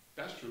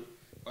 That's true.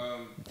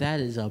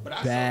 That is a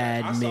But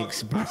bad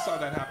mix, bro. I saw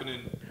that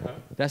happening. Huh?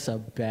 That's a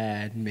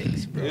bad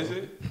mix, bro. Is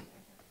it?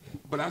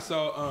 But I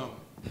saw.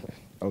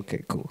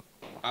 Okay, cool.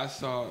 I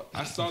saw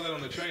that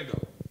on the train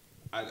though.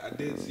 I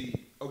did see.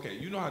 Okay,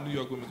 you know how New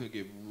York women could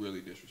get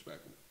really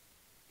disrespectful,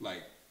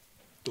 like.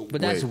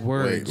 But that's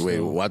words. Wait,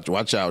 though.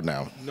 watch out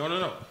now.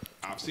 No.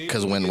 I've seen.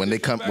 Because women when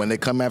get they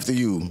come after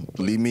you,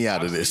 leave me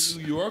out I've of this.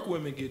 seen New York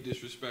women get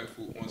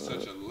disrespectful on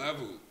such a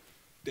level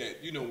that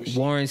when she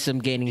Warrants them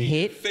getting in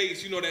hit. your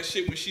face, that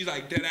shit when she's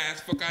like dead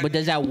ass fuck out. But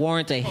does that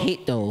warrant a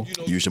hit though?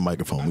 Use your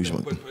microphone. I Use know,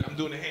 your- but I'm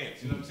doing the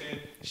hands. You know what I'm saying?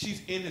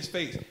 She's in his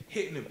face,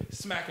 hitting him,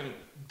 smacking him,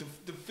 the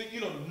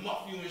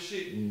muff you and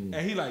shit. And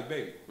he like,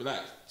 baby,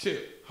 relax, chill,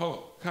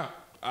 hold, calm,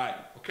 all right,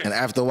 okay. And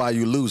after a while,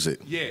 you lose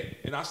it. Yeah,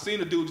 and I've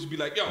seen a dude just be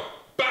like, yo,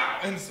 bow,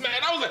 and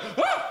smacked. I was like,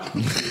 ah!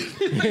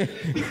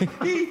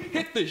 He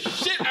hit the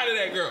shit out of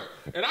that girl.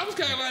 And I was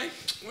kind of like,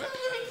 well,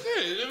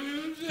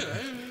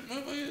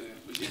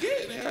 what you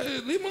get?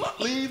 Leave him alone.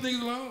 Leave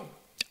things alone.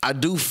 I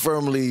do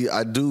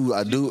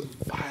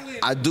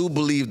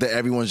believe that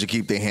everyone should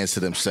keep their hands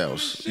to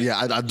themselves.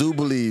 Yeah, I do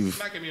believe.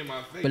 Smacking me in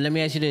my face. But let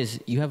me ask you this: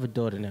 you have a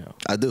daughter now.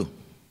 I do.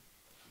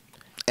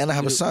 And I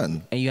have a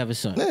son. And you have a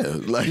son. Yeah,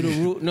 like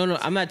no,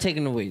 I'm not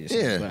taking away this.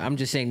 Yeah. But I'm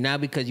just saying now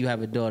because you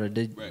have a daughter,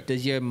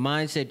 does your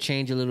mindset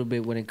change a little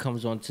bit when it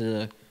comes on to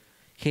the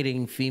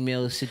hitting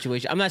female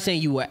situation? I'm not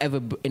saying you were ever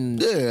in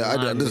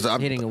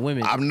hitting a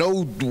woman. I'm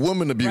no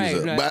woman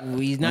abuser. Right, but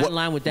he's not in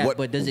line with that.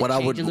 But does it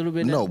change a little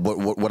bit now? No, but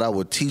what I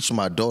would teach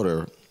my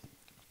daughter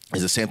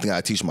is the same thing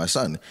I teach my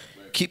son.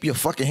 Keep your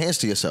fucking hands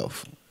to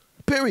yourself.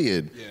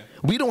 Period. Yeah.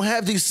 We don't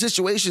have these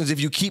situations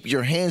if you keep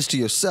your hands to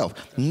yourself.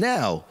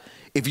 Now,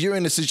 if you're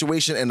in a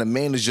situation and a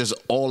man is just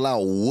all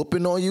out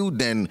whooping on you,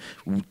 then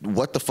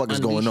what the fuck is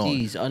going on?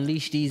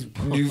 Unleash these.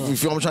 You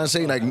feel what I'm trying to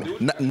say? Like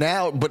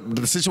now, but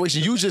the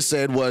situation you just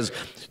said was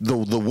the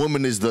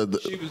woman is the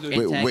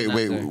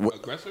wait.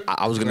 Aggressor?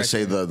 I was gonna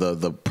say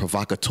the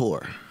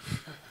provocateur.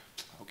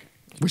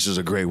 Which is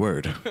a great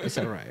word. It's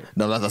all right.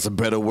 No, that's a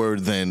better word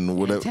than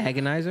whatever.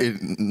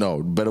 Antagonizer?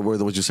 No, better word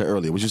than what you said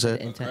earlier. What you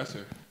said?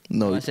 Aggressor.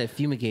 No, I said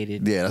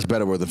fumigated. Yeah, that's a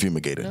better word than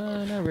fumigated.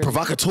 No, not really.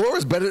 Provocateur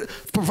is better.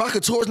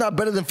 Provocateur is not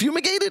better than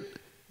fumigated.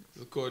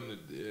 According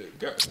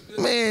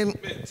to man,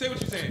 say what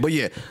you're saying. But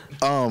yeah,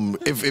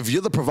 if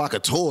you're the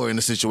provocateur in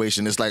the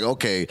situation, it's like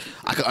okay,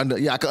 I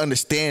can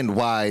understand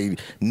why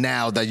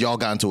now that y'all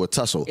got into a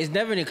tussle. It's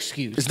never an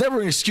excuse. It's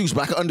never an excuse,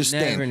 but I can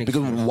understand Never an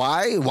because excuse.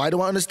 why do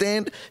I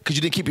understand? Because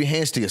you didn't keep your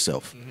hands to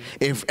yourself. Mm-hmm.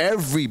 If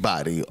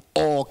everybody,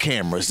 all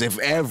cameras, if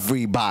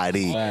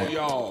everybody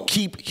y'all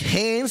keep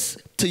hands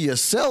to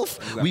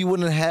yourself, we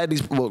wouldn't have had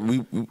these. Well,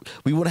 we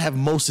wouldn't have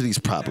most of these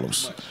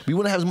problems. We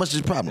wouldn't have as much of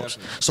these problems.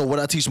 Definitely. So what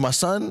I teach my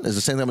son is the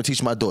same thing I'm gonna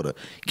teach my daughter.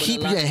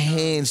 Keep your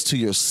hands to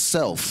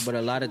yourself. But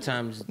a lot of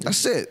times,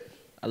 That's it.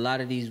 a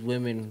lot of these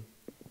women,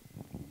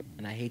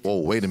 and I hate to. Whoa,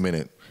 wait a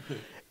minute.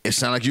 It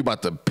sounds like you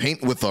about to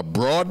paint with a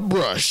broad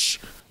brush.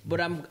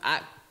 But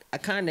I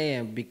kind of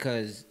am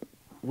because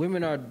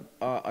women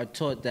are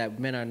taught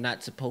that men are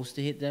not supposed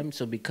to hit them.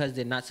 So because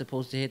they're not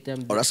supposed to hit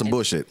them, Oh, that's some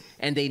bullshit.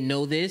 And they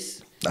know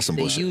this. That's some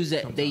they bullshit. use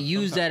that. They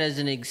use that as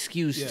an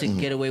excuse to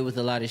get away with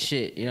a lot of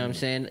shit. You know what I'm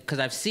saying? Because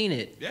I've seen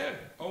it. Yeah.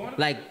 Oh,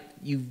 Like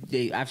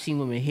I've seen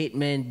women hit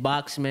men,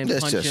 box men, Yes,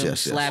 punch yes, them,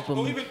 yes, yes. slap them,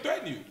 Or even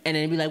threaten you. and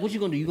then be like, "What you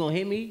gonna do? You gonna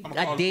hit me?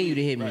 I dare you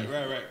to hit me."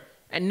 Right.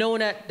 And knowing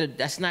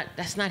that's not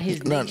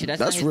his No, nature. That's that's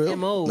not his real.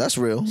 MO. That's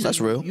real. So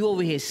That's real. You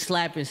over here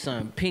slapping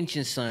son,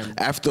 pinching son.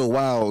 After a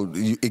while,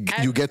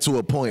 you get to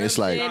a point. It's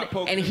like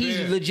And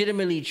he's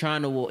legitimately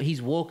trying to walk.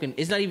 He's walking.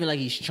 It's not even like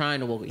he's trying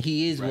to walk.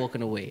 He is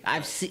walking away.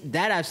 I've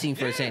seen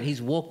firsthand.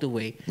 He's walked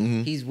away.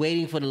 He's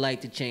waiting for the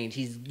light to change.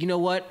 He's, you know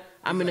what?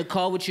 I'm in the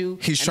car with you.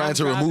 He's and trying I'm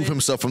to remove driving.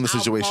 himself from the I'll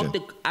situation.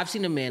 I've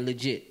seen a man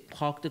legit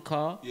park the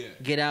car,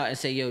 get out and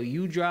say, "Yo,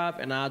 you drive,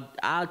 and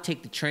I'll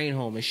take the train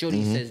home." And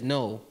Shorty says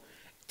no.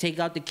 Take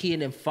out the key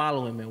and then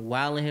follow him and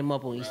wilding him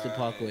up on Easter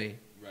Parkway.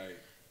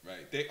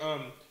 Right. They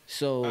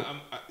So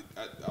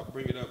I'll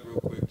bring it up real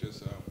quick.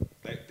 Just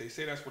they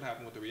say that's what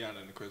happened with the Rihanna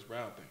and the Chris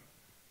Brown thing.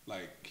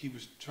 Like he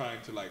was trying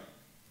to like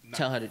not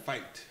tell her to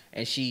fight.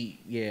 And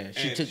she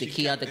took the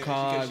key out the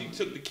car. She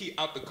took the key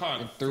out the car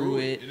and threw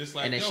it. And, it's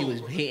like, and then she was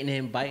hitting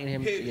him, biting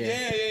him.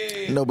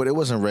 Yeah. No, but it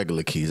wasn't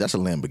regular keys. That's a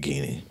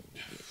Lamborghini.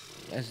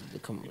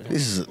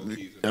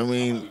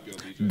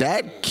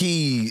 That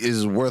key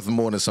is worth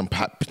more than some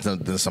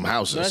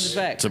houses. No, that's a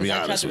fact. To be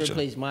honest I tried with to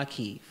replace my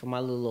key for my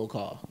little old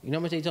car. You know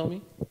how much they told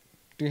me?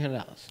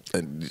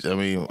 $300. I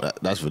mean,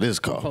 that's for this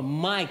car. For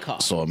my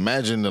car. So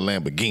imagine the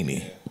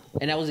Lamborghini.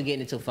 And I wasn't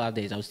getting it until 5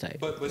 days. I was tight.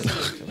 But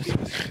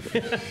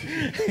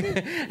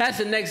That's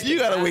the next. You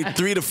gotta wait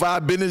 3 to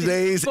 5 business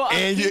days,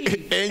 and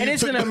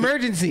it's an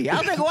emergency. I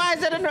was like, why is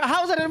that?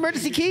 How is that an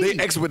emergency key?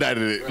 They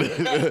expedited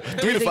it.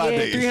 3 to 5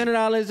 days.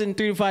 $300 in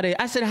 3 to 5 days.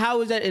 I said,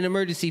 how is that an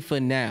emergency for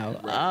now?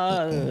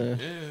 Yeah,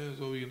 that's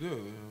what we can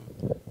do.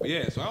 But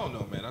yeah, so I don't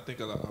know, man. I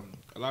think a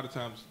lot of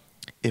times,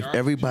 if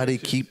everybody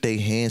keep their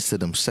hands to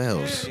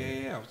themselves.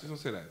 Yeah. I was just gonna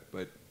say that,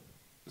 but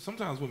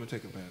sometimes women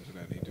take advantage of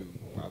that. They do.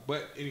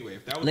 But anyway,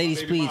 if that was ladies,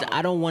 my baby please, mama,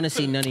 I don't want to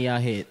see none of y'all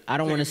hit. I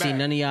don't want to see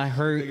none of y'all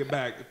hurt. Take it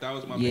back. If that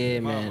was my baby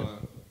man. mama,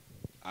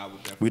 I would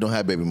definitely. We don't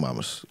have baby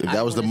mamas. If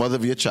that was the mother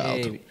of your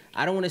child.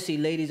 I don't want to see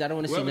ladies. I don't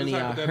want to see none of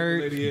y'all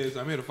hurt. Lady is,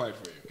 I'm here to fight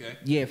for you. Okay.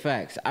 Yeah,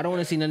 facts. I don't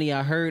want to see none of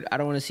y'all hurt. I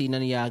don't want to see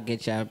none of y'all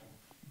get y'all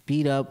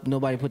beat up.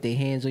 Nobody put their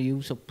hands on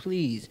you. So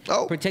please,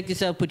 protect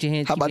yourself. Put your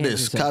hands. How about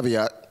this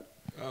caveat?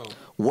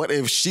 What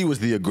if she was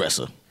the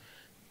aggressor?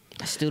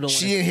 I still don't.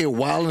 She in here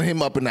wilding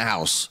him up in the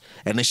house,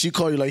 and then she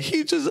call you like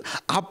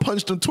I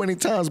punched him 20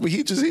 times, but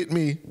he just hit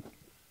me.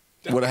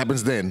 What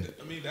happens then?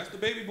 I mean, that's the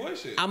baby boy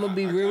shit. I'm gonna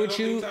be real with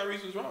you.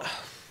 Tyrese was wrong.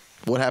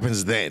 What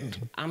happens then?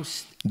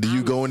 Do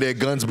you go in there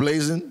guns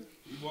blazing?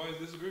 You boys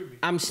disagree with me.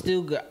 I'm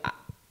still good.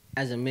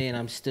 as a man,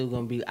 I'm still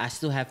gonna be. I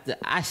still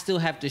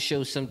have to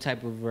show some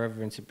type of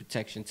reverence and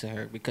protection to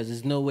her because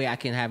there's no way I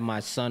can have my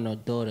son or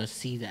daughter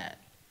see that.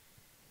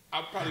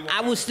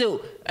 I will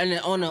still, and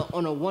on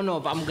a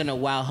one-off, I'm gonna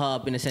wow her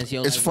up in a sense.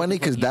 Yo, it's like, funny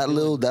because that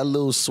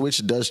little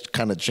switch does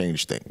kind of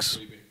change things.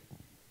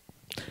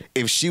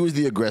 If she was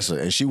the aggressor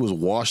and she was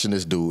washing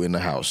this dude in the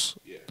house,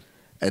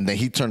 and then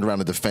he turned around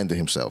and defended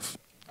himself,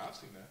 I've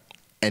seen that.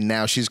 And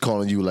now she's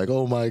calling you like,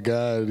 oh my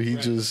God, he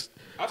just.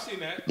 I've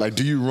seen that. Like,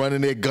 do you run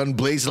in there gun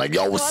blazing like,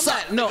 yo, what's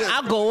up?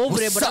 I'll go over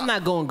there, but I'm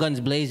not going guns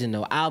blazing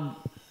though.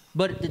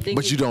 But the thing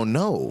But is, you don't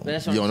know. You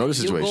don't know the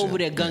situation. You go over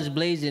there guns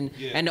blazing,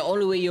 and the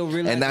only way you'll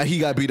realize. And now he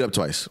got beat up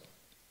twice.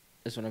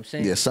 That's what I'm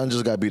saying. Yeah, son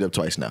just got beat up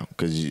twice now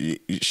because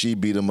she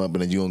beat him up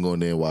and then you don't go in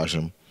there and wash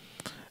him.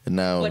 And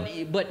now.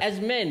 But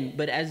as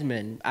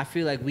men, I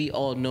feel like we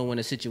all know when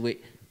a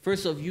situation.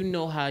 First off, you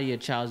know how your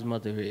child's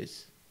mother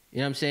is. You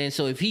know what I'm saying?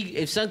 So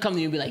if son comes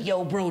to you and be like,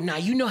 yo, bro, nah,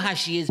 you know how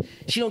she is.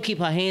 She don't keep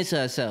her hands to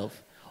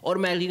herself.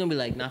 Automatically, you're going to be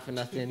like, not for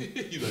nothing.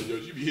 You like, yo,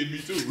 she be hitting me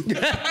too.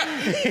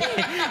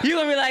 You're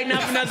going to be like,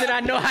 not for nothing. I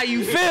know how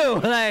you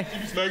feel. Like,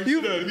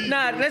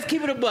 let's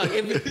keep it a buck.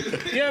 You know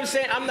what I'm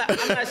saying? I'm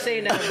not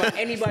saying that about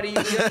anybody. You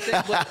know what I'm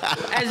saying? But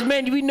as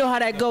men, we know how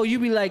that go. You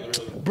be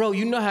like, bro,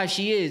 you know how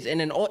she is.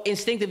 And then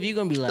instinctively, you're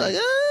going to be like,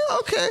 yeah,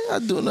 okay, I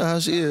do know how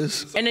she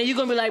is. And then you're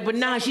going to be like, but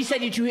nah, she said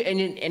that you hit.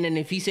 And then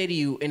if he say to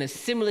you, in a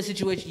similar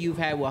situation you've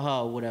had with her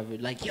or whatever,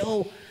 like,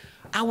 yo,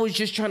 I was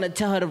just trying to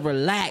tell her to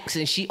relax,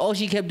 and all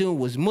she kept doing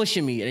was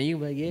mushing me. And you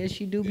like, yeah,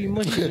 she do be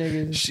mushing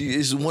niggas. She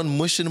is one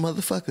mushing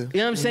motherfucker. You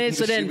know what I'm saying?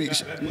 So then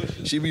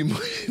she be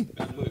mushing.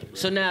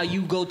 So now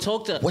you go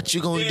talk to her. What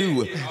you gonna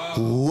do?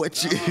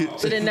 What you?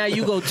 So then now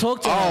you go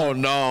talk to her. Oh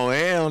no,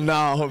 hell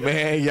no,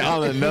 man!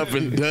 Y'all are up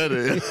and done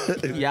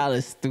it. Y'all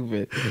are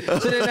stupid. So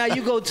then now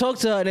you go talk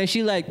to her, and then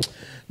she like,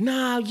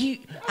 nah,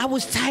 I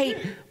was tight,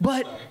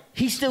 but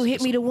he still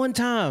hit me the one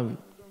time.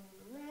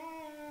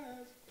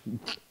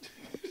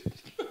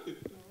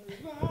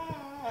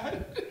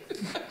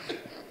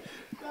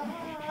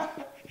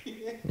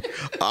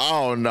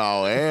 Oh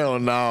no, hell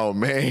no,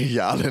 man!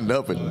 Y'all end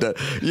up and done.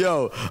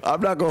 Yo,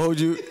 I'm not gonna hold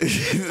you.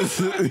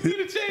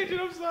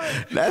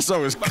 That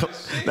song is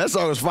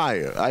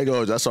fire. I ain't gonna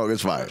hold you. That song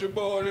is fire.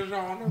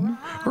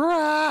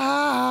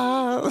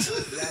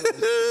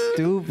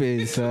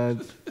 Stupid,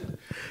 son.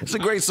 It's a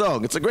great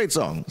song. It's a great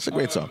song. It's a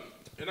great song.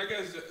 And I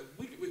guess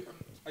we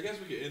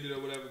can end it or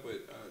whatever, but.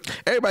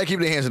 Everybody keep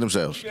their hands to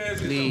themselves.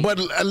 But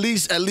at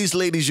least,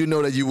 ladies, you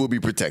know that you will be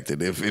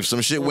protected. If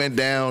some shit went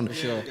down,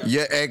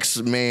 your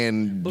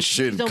ex-man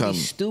should don't come. Be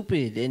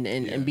stupid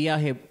and be out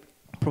here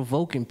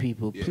provoking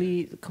people.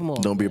 Please, come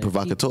on. Don't be a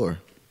provocateur.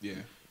 Yeah.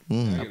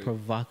 A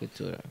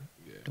provocateur.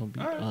 Don't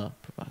be a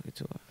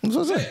provocateur. That's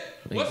what I'm saying.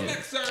 What's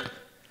next, sir?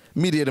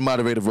 Mediator,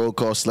 moderator, roll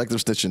call,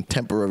 selective stitching,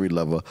 temporary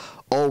lover,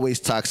 always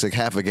toxic,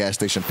 half a gas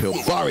station pill.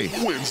 Bari.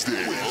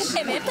 Wednesdays.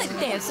 Hey man, play the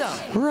damn song.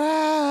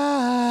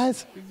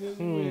 Rise.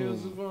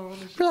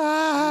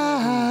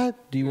 Rise.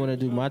 Do you want to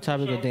do my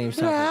topic or Dame's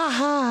topic?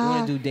 You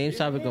want to do Dame's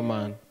topic or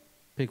mine?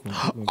 Pick one.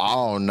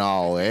 Oh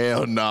no,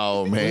 hell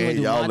no, man!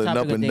 Y'all end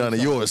up and done of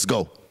yours.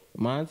 Go.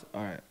 Mine's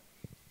all right.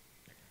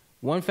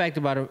 One fact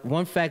about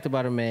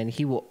a man: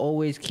 he will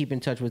always keep in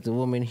touch with the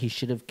woman he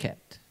should have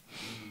kept.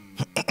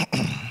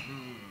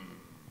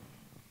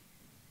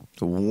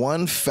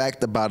 One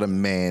fact about a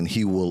man: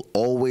 he will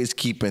always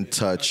keep in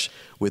touch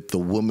with the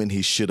woman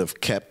he should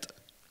have kept.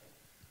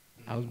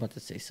 I was about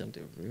to say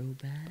something real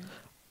bad.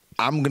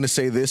 I'm gonna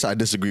say this. I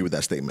disagree with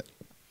that statement,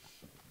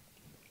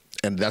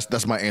 and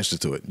that's my answer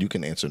to it. You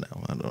can answer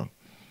now. I don't know.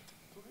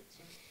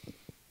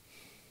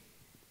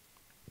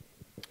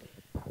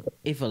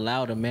 If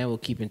allowed, a man will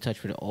keep in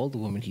touch with all the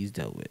women he's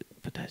dealt with,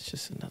 but that's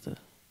just another.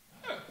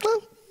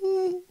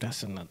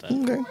 That's another.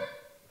 Okay.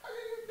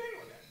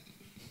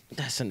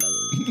 That's another.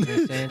 You know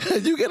what I'm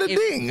saying? You get a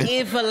ding.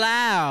 If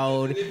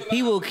allowed,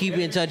 he will keep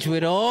in touch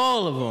with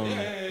all of them.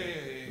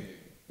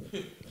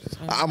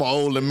 I'm an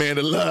older man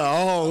to love.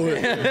 Oh,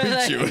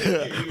 beat you.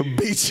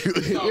 Beat you.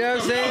 You know what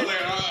I'm saying?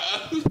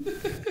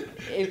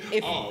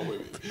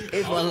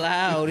 If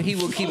allowed, he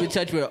will keep in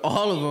touch with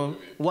all of them.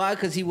 Why?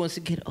 Because he wants to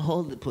get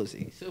all the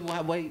pussy. So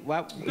why you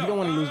don't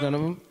want to lose none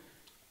of them?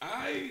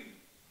 I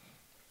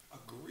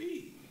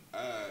agree.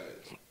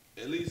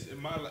 At least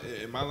in my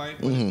life,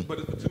 but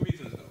it's for two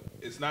reasons though.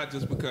 It's not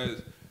just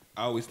because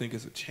I always think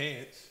it's a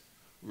chance.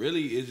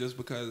 Really, it's just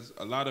because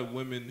a lot of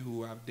women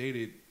who I've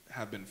dated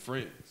have been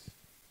friends.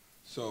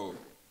 So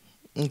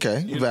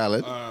okay,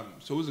 valid.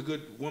 So it was a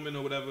good woman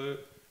or whatever,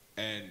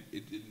 and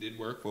it didn't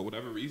work for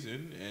whatever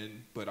reason.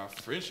 But our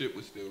friendship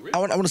was still real. I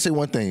want to say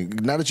one thing.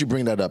 Now that you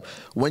bring that up,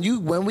 when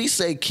we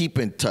say keep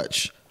in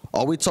touch,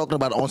 are we talking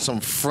about on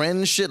some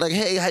friend shit? Like,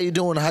 hey, how you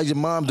doing? How's your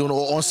mom doing?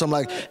 Or on some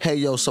like, hey,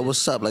 yo, so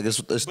what's up? Like, it's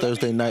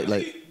Thursday night.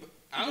 Like,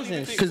 I don't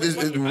even think.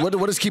 Because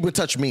what does keep in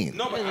touch mean?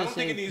 No, but I don't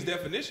think it needs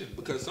definition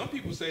because some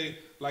people say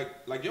like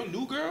your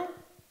new girl,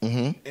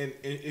 and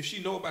if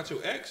she know about your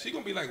ex, she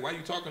gonna be like, why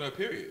you talking to her?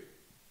 Period.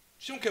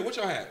 She don't care what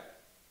y'all had.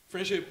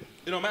 Friendship,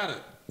 it don't matter.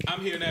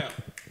 I'm here now.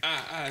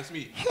 It's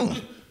me. You know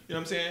what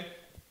I'm saying?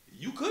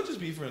 you could just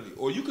be friendly,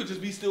 or you could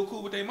just be still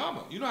cool with their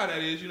mama. You know how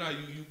that is. You know how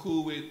you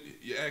cool with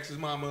your ex's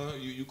mama.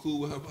 You cool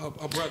with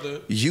her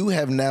brother. You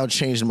have now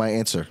changed my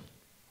answer.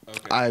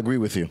 Okay. I agree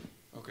with you.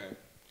 Okay.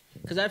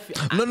 Because I feel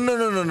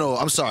No.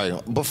 I'm sorry.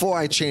 Before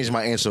I change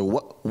my answer,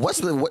 what's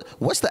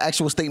the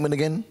actual statement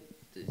again?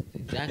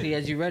 exactly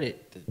as you read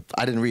it.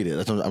 I didn't read it.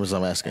 That's what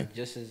I'm asking.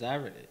 Just as I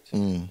read it.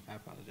 I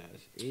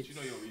apologize. You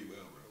know you don't read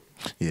well,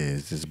 bro. Yeah,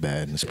 it's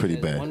bad. It's pretty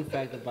There's bad. One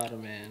fact about a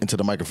man. Into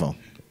the microphone.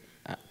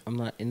 I'm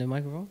not in the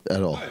microphone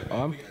At all.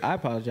 I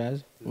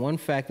apologize. One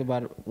fact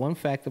about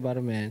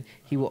a man: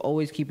 he will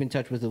always keep in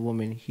touch with a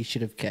woman he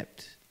should have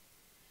kept.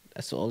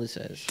 That's all it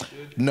says.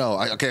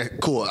 No, okay,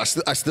 cool.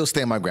 I still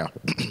stand my ground.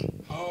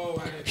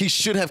 He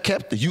should have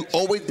kept. You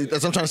always.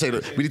 That's what I'm trying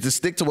to say. We need to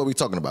stick to what we're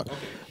talking about.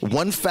 Okay.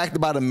 One fact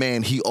about a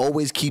man: he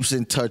always keeps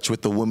in touch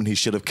with the woman he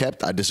should have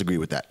kept. I disagree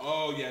with that.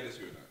 Oh yeah, I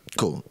disagree with that.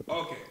 Cool.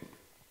 Okay.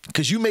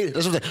 Because you made.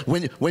 That's what I'm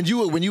saying.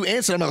 When you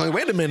answer, I'm like,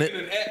 wait a minute.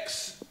 An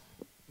ex,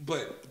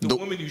 but the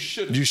woman you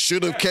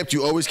should have kept.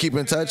 You always keep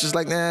in touch. It's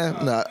like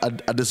nah.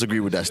 I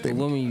disagree with that The statement.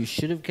 woman you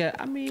should have kept.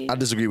 I mean, I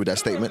disagree with that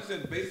statement.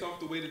 Based off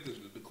the way that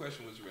the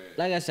question was read.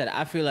 like I said,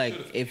 I feel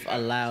like if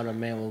allowed, a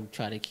man will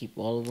try to keep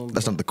all of them.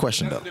 That's not the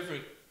question though.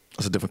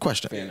 That's a different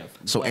question. Fair enough.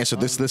 So answer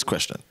this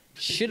question.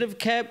 Should have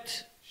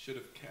kept. Should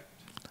have kept.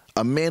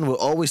 A man will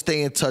always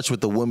stay in touch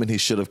with the woman he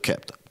should have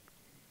kept.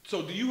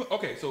 So do you?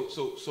 Okay. So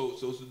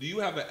do you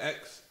have an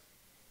ex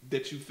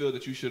that you feel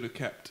that you should have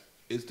kept?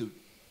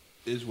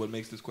 Is what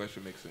makes this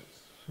question make sense?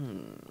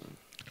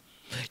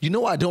 You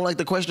know why I don't like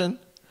the question?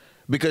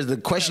 Because the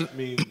question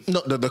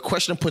the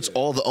question puts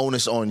all the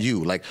onus on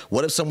you. Like,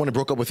 what if someone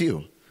broke up with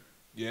you?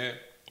 Yeah.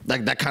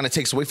 Like that kind of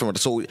takes away from it.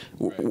 So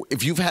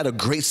if you've had a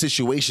great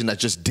situation that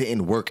just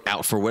didn't work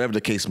out for whatever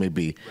the case may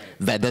be,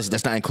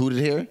 that's not included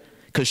here.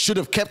 Because should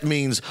have kept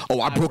means,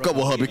 I broke up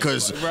with her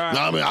because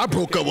I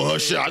broke up with her.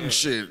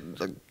 Shit.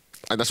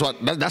 That's why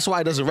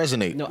it doesn't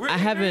resonate. No, I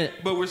haven't.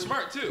 But we're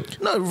smart too.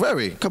 No,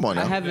 very. Come on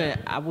now.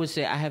 I would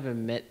say I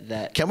haven't met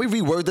that. Can we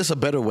reword this a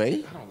better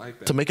way? I don't like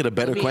that. To make it a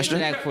better question?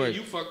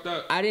 You fucked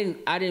up. I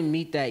didn't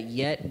meet that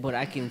yet, but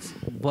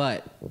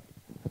But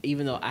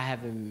even though I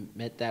haven't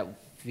met that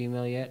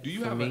female yet, do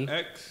you have an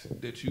ex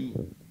that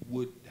you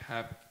would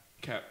have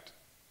kept?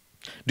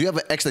 Do you have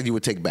an ex that you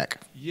would take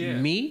back? Yeah.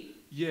 Me?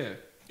 Yeah.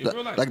 In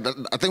real life.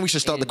 I think we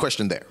should start the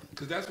question there.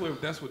 Because that's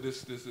what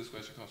this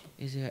question comes from.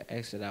 Is there an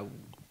ex that I?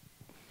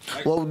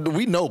 Well,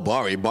 we know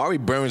Bari. Bari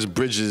burns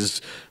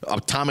bridges,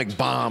 atomic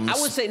bombs. I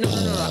would say no.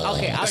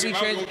 Okay, I'll be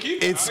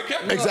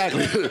transparent.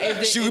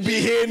 Exactly. She would be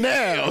here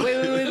now.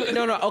 Wait.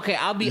 No. Okay,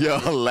 I'll be. You're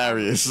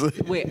hilarious.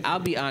 Wait, I'll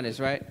be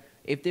honest, right?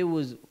 If there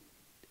was,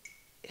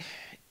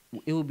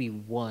 it would be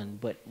one,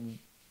 but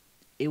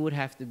it would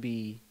have to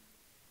be.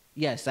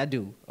 Yes, I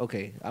do.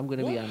 Okay, I'm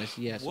gonna be honest.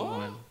 Yes,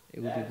 one.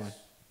 It would be one.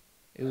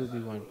 It would be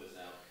one.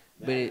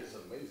 But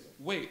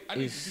wait, I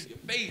need to see your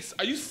face.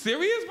 Are you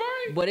serious,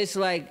 Barry? But it's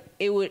like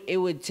it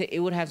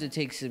would have to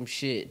take some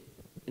shit.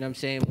 You know what I'm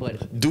saying?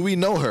 But do we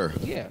know her?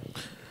 Yeah.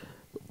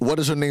 What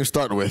does her name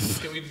start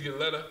with? Can we just get a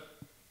letter?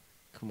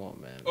 Come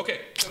on, man. Okay,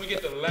 can we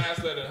get the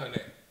last letter in her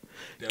name?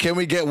 Can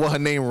we get what her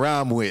name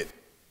rhyme with?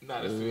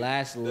 Nah, the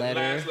last letter. The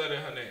last letter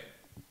in her name.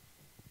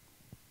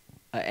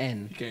 A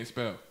N. You can't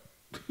spell.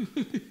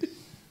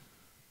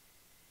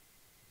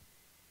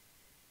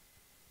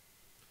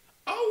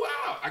 Oh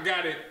wow! I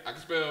got it. I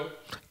can spell.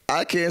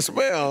 I can't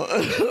spell.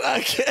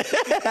 I can't.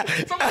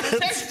 Somebody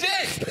text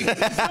Jay.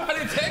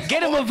 Somebody text.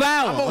 Get him a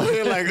vowel. I'm over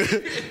here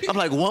I'm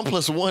like 1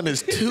 + 1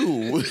 is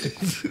 2.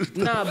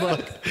 Nah,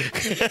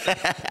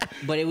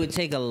 but it would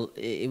take a lot.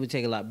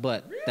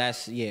 But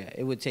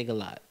it would take a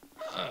lot.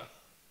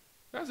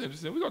 That's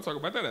interesting. We're gonna talk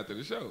about that after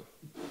the show.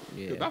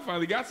 Yeah. I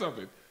finally got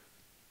something.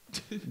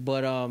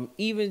 But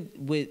even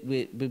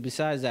with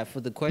besides that,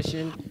 for the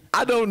question,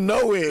 I don't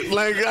know it.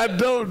 Like I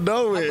don't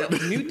know it.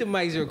 Mute the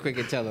mics real quick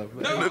and tell him.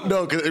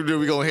 No, because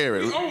we're gonna hear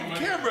it. We on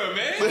camera,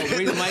 man.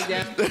 Bring the mic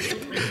down.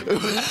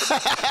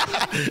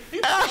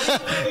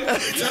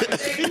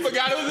 He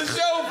forgot it was a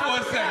show for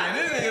a second.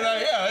 This nigga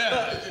like,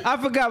 yeah. I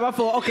forgot my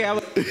fault. Okay, I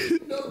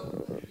know.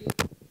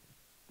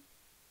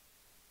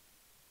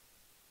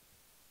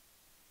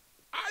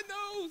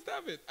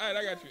 Stop it. All right,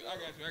 I got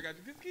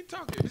you. Just keep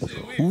talking. This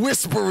shit weird.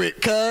 Whisper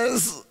it,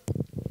 cuz.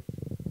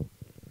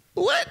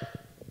 What?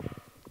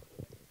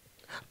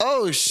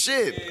 Oh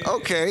shit. Yeah.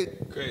 Okay.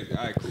 Crazy.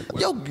 All right,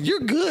 cool. Yo, you're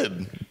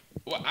good.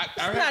 Well, it's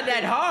not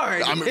that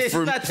hard. I mean,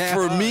 for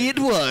me, it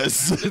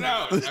was. But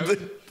no, that's like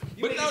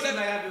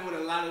I've been with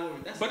a lot of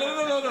women. But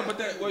no. But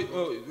that wait,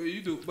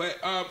 you do. But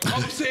all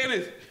I'm saying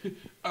is,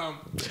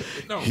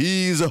 no.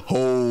 He's a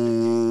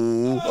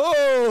hoe.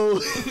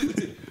 Oh.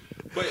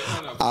 But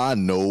I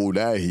know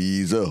that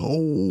he's a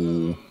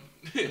hoe.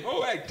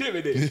 Whole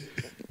activity.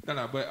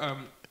 No. But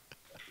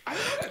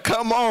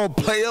Come on,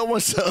 player.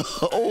 What's up?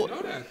 I know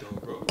that though,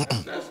 bro.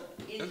 That's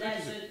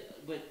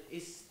but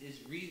it's the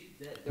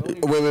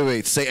only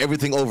Wait. Say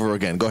everything over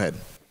again. Go ahead.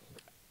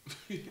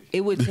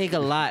 It would take a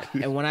lot,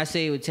 and when I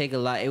say it would take a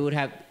lot, it would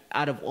have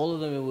out of all of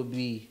them, it would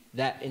be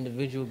that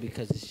individual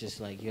because it's just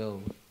like,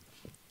 yo.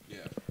 Yeah.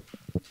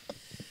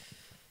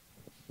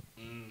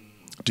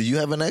 Do you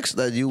have an ex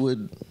that you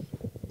would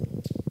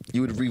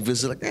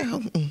revisit? Like,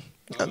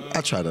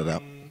 I'll try that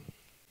out.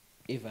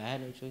 If I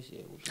had no choice,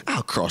 yeah.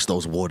 I'll cross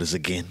those waters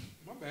again.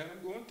 My bad,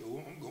 I'm going through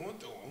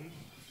them.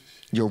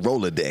 Your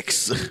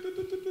Rolodex.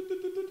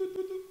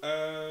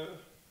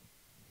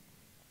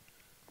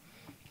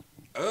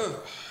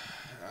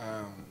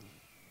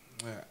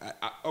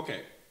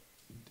 Okay.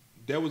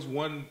 There was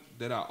one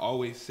that I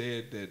always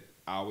said that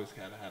I always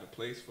kind of had a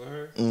place for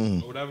her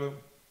or whatever.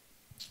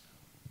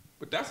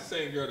 But that's the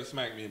same girl that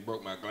smacked me and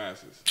broke my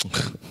glasses.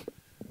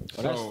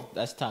 Well,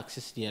 that's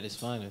toxicity at its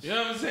finest. You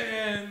know what I'm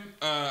saying?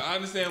 I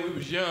understand we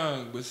was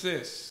young, but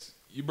sis,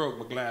 you broke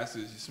my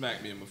glasses. You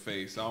smacked me in my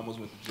face. I almost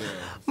went to jail.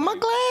 My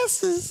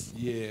glasses.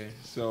 Yeah.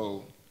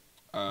 So,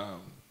 I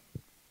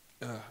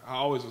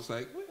always was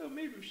like, well,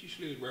 maybe if she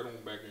slid right on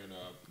back there.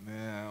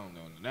 Nah, I don't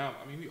know. Now,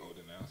 I mean, we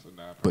older now, so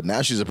now. But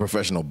now she's a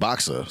professional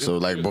boxer. So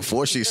like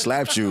before she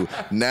slapped you,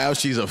 now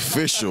she's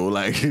official.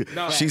 Like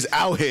she's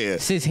out here.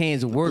 Sis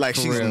hands work. Like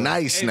for she's real.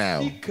 nice And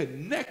now. she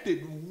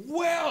connected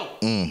well.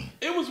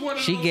 It was one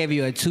of She those gave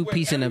you a where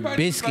 2-piece and a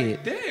everybody was biscuit.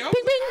 Like, damn. I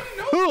Bing, bing.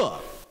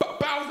 was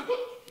like, I didn't know.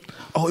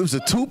 Oh, it was a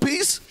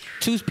 2-piece?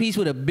 2-piece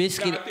with a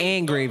biscuit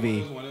and gravy.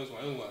 It was one.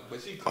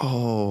 But she,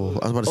 Oh,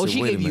 I was about to say,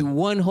 She wait a gave you minute.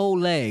 one whole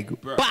leg.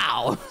 Bruh.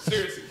 Bow.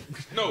 seriously,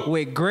 no.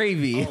 With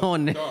gravy Oh,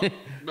 on dog, it.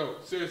 no,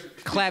 seriously.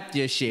 Clapped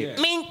your shit.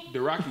 Yeah. Mink.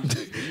 The Rocky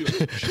shit.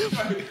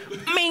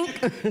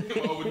 Mink.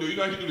 You overdo. You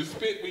know how you do the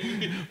spit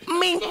when you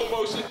Mink. slow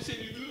motion shit.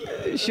 You do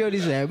that. Shorty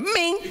said,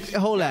 mink.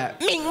 Hold up.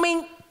 Mink,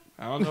 mink.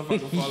 I don't know if I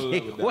can fall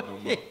in love with that no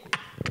more.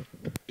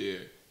 Yeah.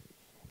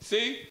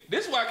 See,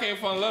 this is why I can't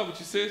fall in love with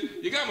you, sis.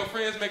 You got my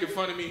friends making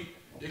fun of me.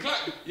 You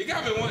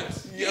got me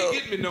once. You ain't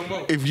getting me no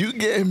more. If you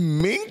get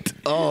minked,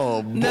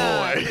 oh boy.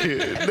 Nah.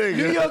 Nigga.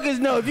 New Yorkers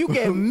know if you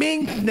get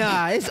minked,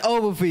 nah, it's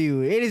over for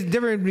you. It is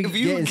different than If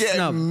you getting get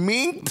snubbed.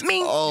 minked,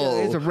 Mink.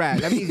 oh. It's a wrap.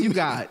 That means you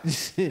got.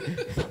 I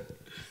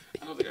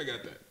don't think I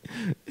got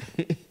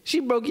that. She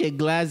broke your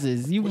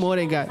glasses. You more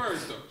than She broke got. 'em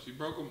first, though. She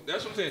broke them.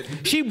 That's what I'm saying.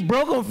 She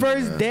broke them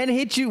first, then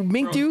hit you,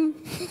 minked you.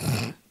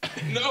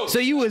 No. So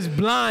you was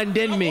blind,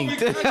 then minked.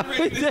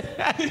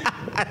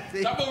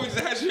 Stop over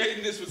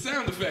exaggerating this with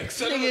sound effects.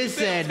 Shut up. Nigga What's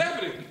said,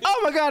 happening?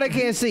 "Oh my God, I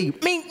can't see."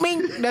 Mink,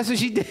 mink. That's what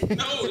she did.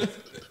 No,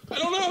 I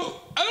don't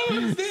know. I don't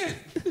understand.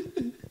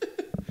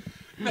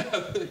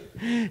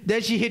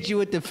 Then she hit you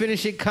with the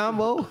finish it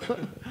combo.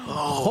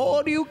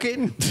 Hold you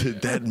can.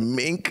 That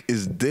mink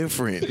is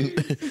different.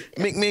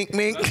 Mink, mink,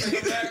 mink.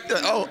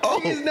 Oh,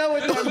 Niggas know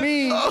what that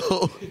means.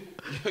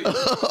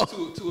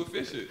 Too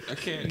efficient. I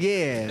can't.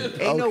 Yeah,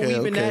 ain't no Okay,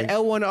 weaving okay. that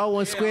L1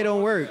 R1 square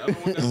don't work. I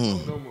don't want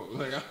that no more.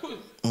 Like,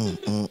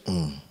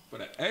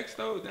 but an ex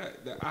though,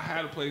 that I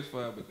had a place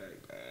for her, but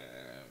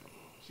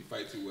she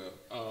fight too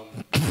well.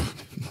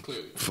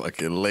 Clearly.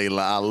 Fucking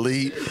Layla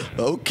Ali.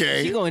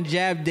 Okay. She gonna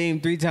jab Dame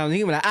 3 times. He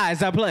gonna be like, "Ah,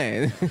 stop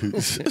playing."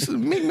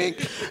 Mink, mink.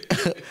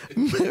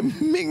 Mink,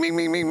 mink,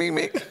 mink, mink, mink,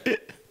 mink.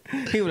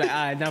 He was like,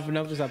 "All right,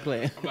 enough, stop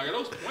playing." I'm like, are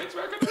those points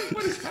where I got those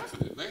points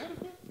confident? Like, how the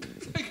fuck?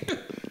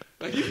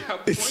 Like you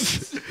have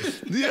points.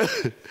 Yeah.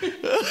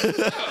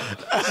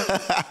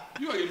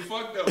 You are getting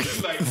fucked up. You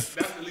like, that's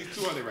at least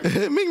 200 right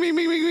there. Mink, mink,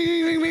 mink, mink,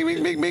 mink, mink,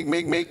 mink, mink,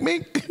 mink, mink,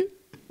 mink.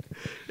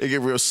 It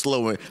get real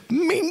slow and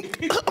mink,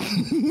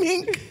 mink,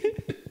 mink.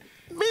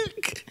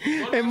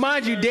 And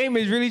mind you, Dame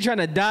is really trying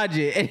to dodge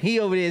it, and he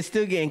over there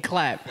still getting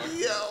clapped.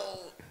 Yo.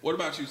 What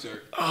about you,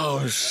 sir?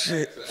 Oh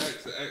shit.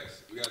 X.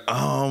 We got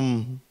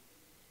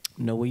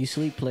Know where you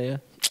sleep,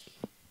 player.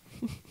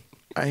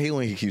 I hate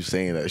when he keeps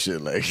saying that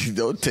shit. Like,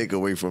 don't take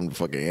away from the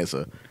fucking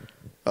answer.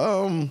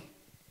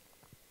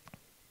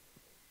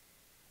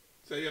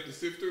 So you have to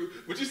sift through.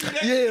 But you said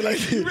that. Yeah,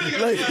 like, you really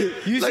like,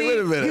 gotta You like, see, wait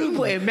a minute. you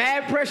putting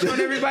mad pressure on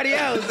everybody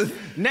else.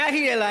 Now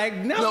he like,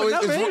 No,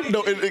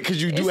 nothing.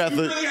 because you do have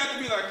You to. really have to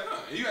be like, huh?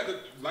 You have to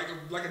like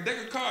a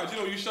deck of cards. You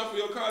know, you shuffle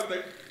your cards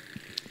like.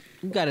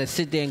 You gotta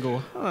sit there and go,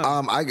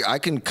 huh? I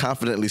can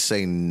confidently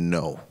say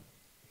no.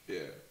 Yeah.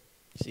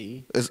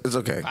 See, It's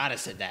okay. I'd have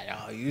said that.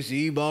 Oh, you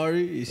see,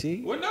 Barry? You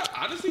see? Well, not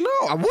honestly. No,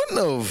 I wouldn't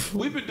have.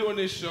 We've been doing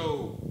this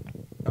show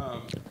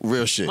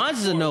Real shit. Mine's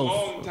is for a a no.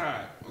 long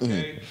time.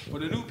 Okay. For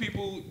the new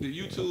people, the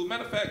YouTube.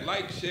 Matter of fact,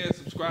 like, share,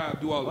 subscribe,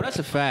 do all. Well, that's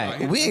a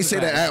fact. We ain't say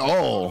that at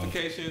all.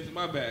 Notifications,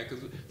 my bad,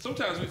 because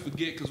sometimes we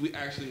forget because we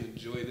actually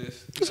enjoy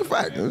this. It's a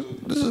fact. So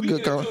This is a we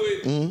good get into comment.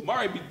 it. Mhm.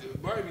 Mari be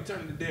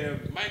turning the damn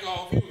mic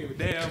off. He don't give a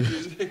damn.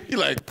 You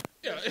like,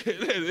 Yeah,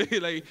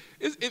 like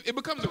it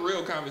becomes a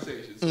real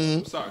conversation. So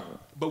I'm sorry,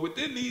 but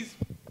within these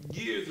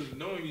years of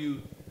knowing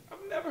you, I've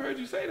never heard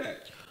you say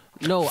that.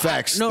 No,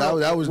 facts. no,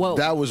 That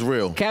was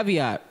real.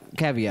 Caveat.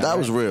 That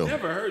was right? real.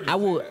 Never heard you. I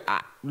say will.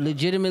 that.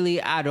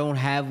 Legitimately, I don't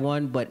have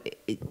one. But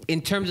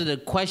in terms of the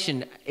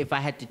question, if I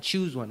had to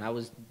choose one, I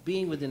was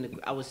staying within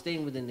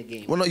the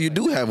game. Well, no, you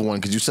do have one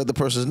because you said the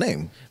person's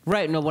name.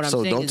 Right. No, what I'm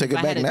So saying don't is, take if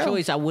it I had a back now.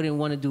 choice, I wouldn't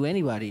want to do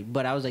anybody.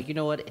 But I was like, you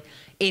know what?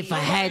 If I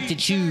had to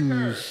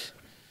choose.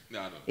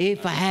 No.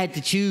 If I had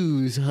to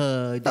choose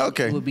her, then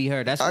Okay. it would be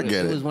her. That's I what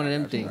get it it. was one of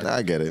them things.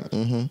 I get it.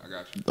 I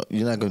got you.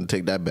 You're not going to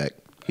take that back.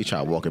 He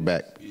trying to walk it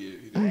back. Yeah,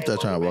 He's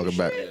trying to walk it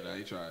back. yeah, no,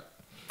 he tried.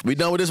 We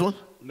done with this one?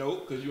 No,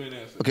 because you ain't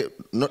answer. Okay,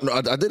 no,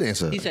 I did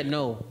answer. He said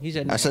no. He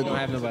said no. I said- I don't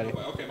have nobody.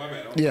 Okay, my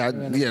bad.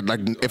 Yeah,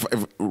 like if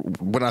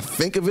when I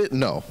think of it,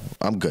 no,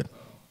 I'm good.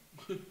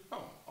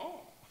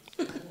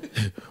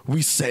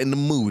 We setting the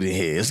mood in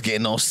here. It's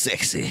getting all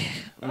sexy.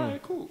 All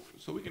right, cool.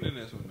 So we can end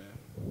this one, man.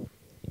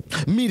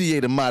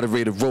 Mediator,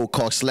 moderator, roll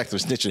call, selector,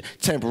 snitcher,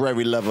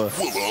 temporary lover.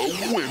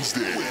 Willa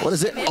Wednesday. What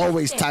is it?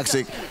 Always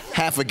toxic.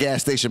 Half a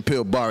gas station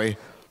pill, Barry.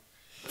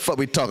 Fuck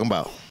we talking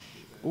about?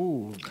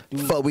 Ooh. Do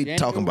Fuck we gender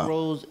talking about?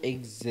 roles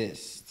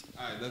exist?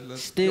 All right,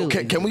 let's Still.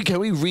 Can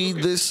we read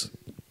this?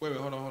 wait,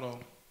 hold on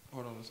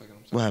a second.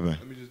 I'm sorry. What happened?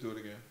 Let me just do it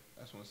again.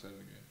 I just want to say it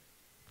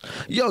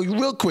again. Yo,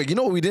 real quick. You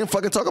know what we didn't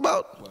fucking talk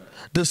about? What?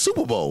 The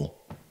Super Bowl.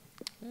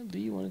 Do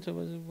you want to talk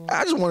about Super Bowl?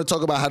 I just want to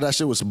talk about how that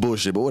shit was some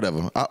bullshit, but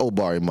whatever. I owe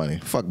Barry money.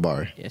 Fuck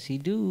Barry. Yes, he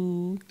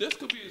do. This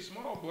could be a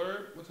small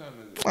blurb. What time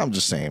is it? I'm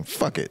just saying.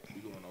 Fuck it.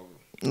 We going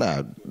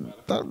over.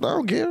 Nah, I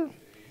don't care.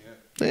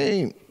 They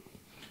ain't.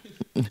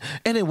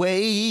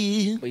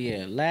 Anyway. But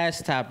yeah,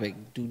 last topic.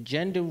 Do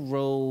gender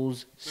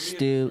roles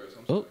still?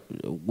 Oh,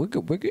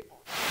 wicked.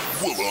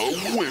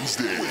 Willa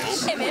Wednesday.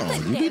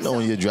 Oh, you be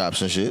knowing your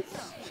drops and shit.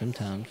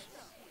 Sometimes.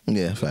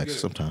 Yeah, facts.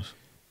 Sometimes.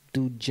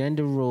 Do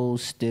gender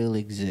roles still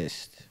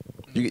exist?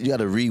 You got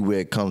to read where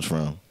it comes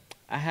from.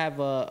 I have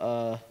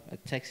a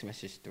text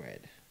message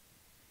thread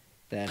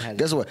that has.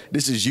 Guess what?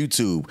 This is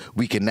YouTube.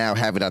 We can now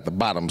have it at the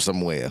bottom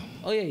somewhere.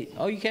 Oh yeah.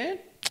 Oh, you can.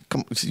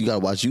 Come, you gotta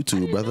watch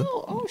YouTube, brother.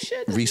 Oh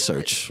shit. that's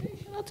Research. good.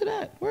 Hey, shout out to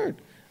that word.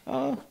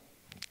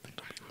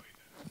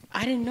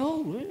 I didn't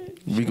know.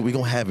 We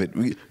gonna have it.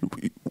 We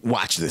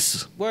watch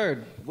this.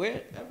 Word.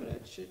 Wherever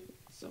that shit.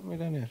 Somewhere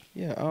down there.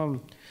 Yeah.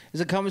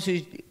 It's a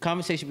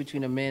conversation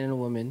between a man and a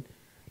woman,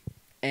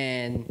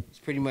 and it's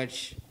pretty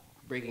much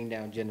breaking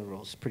down gender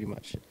roles, pretty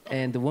much.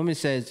 And the woman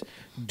says,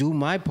 "Do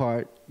my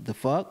part." The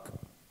fuck.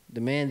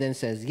 The man then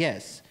says,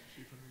 "Yes."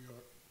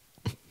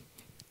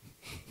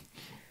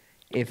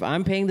 If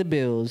I'm paying the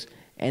bills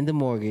and the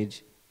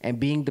mortgage and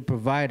being the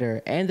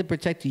provider and the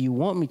protector you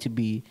want me to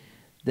be,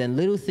 then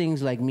little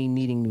things like me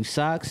needing new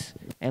socks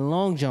and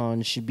long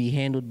johns should be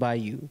handled by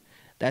you.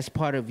 That's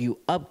part of you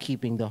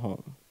upkeeping the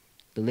home.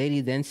 The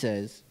lady then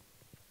says,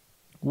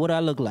 what I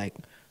look like.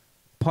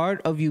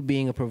 Part of you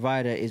being a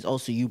provider is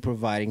also you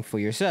providing for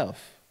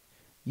yourself.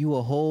 You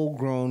a whole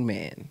grown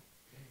man.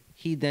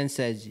 He then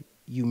says,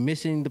 you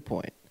missing the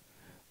point.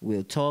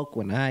 We'll talk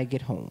when I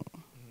get home.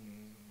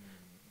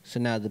 So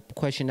now the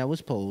question that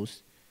was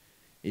posed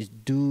is,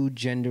 do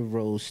gender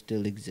roles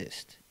still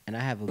exist? And I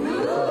have a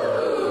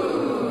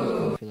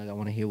I feel like I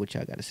want to hear what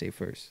y'all got to say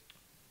first.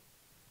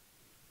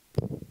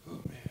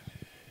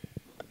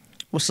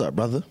 What's up,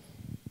 brother?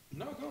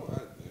 No,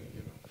 go.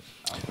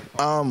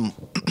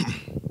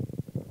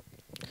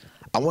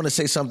 I want to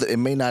say something. It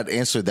may not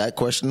answer that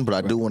question, but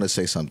I do want to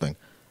say something.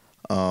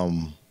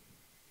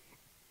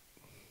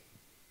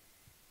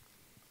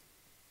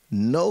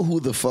 Know who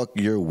the fuck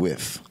you're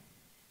with.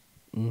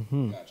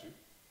 Mm-hmm. Got you.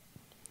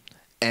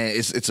 And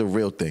it's a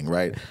real thing,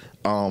 right?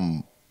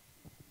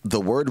 The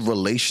word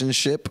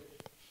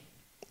relationship,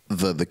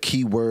 the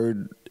key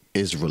word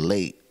is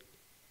relate,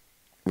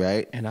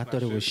 right? And I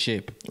thought it was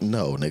ship.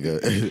 No, nigga.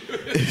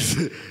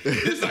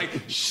 It's like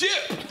ship.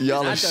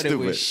 Y'all I are thought stupid.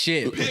 it was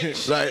ship.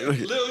 Right?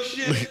 Little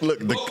ship. Look,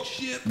 boat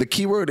ship. the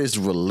key word is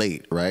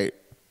relate, right?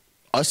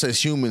 Us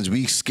as humans,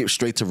 we skip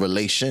straight to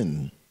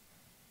relation,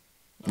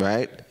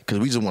 right? Because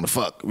we just want to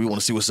fuck. We want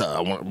to see what's up.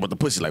 I want what the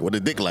pussy like, what the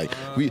dick like.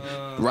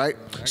 Right?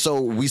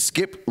 So we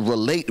skip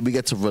relate. We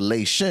get to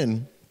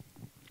relation,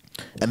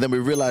 and then we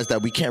realize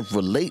that we can't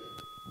relate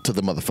to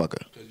the motherfucker.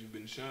 Because you've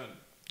been shunned.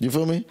 You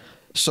feel me?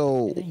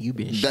 So You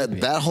been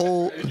shipping. that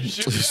whole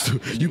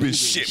you've been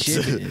shipped.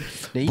 shipping.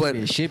 Then you But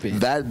been shipping.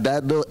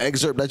 that little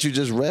excerpt that you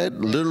just read,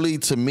 literally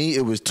to me,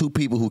 it was two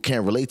people who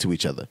can't relate to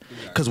each other.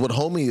 Because what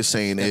homie is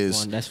saying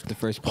is, That's the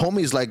first part.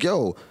 homie's like,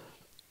 yo,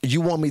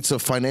 you want me to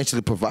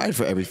financially provide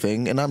for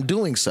everything, and I'm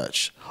doing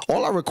such.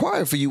 All I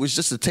require for you is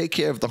just to take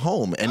care of the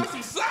home. And Got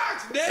some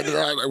socks, daddy.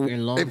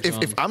 Wearing long if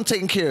johns. I'm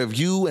taking care of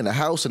you and the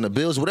house and the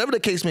bills, whatever the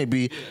case may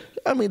be,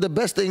 I mean, the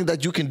best thing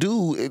that you can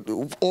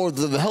do, or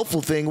the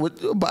helpful thing,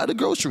 would buy the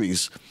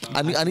groceries.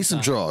 I need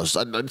some drawers.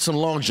 I need some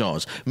long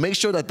johns. Make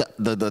sure that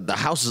the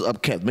house is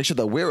upkept. Make sure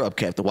that we're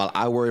upkept while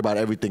I worry about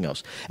everything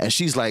else. And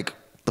she's like,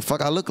 the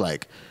fuck I look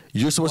like?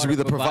 You're supposed to be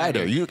the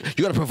provider. You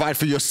got to provide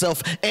for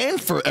yourself and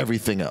for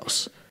everything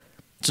else.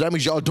 So that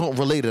means y'all don't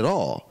relate at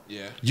all.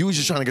 Yeah. You was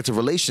just trying to get to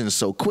relations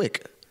so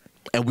quick.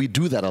 And we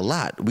do that a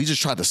lot. We just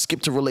try to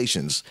skip to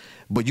relations,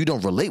 but you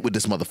don't relate with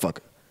this motherfucker.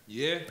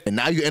 Yeah. And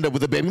now you end up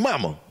with a baby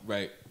mama.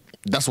 Right.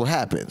 That's what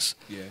happens.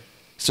 Yeah.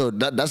 So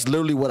that's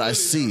literally what I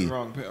see.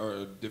 Wrong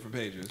or different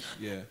pages.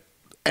 Yeah.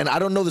 And I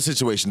don't know the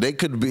situation. They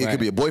could be, it could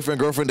be a boyfriend,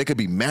 girlfriend. They could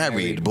be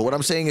married. But what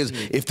I'm saying is,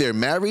 if they're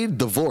married,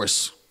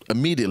 divorce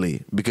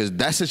immediately, because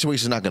that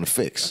situation is not going to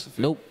fix.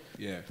 Nope.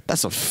 Yeah.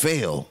 That's a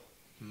fail.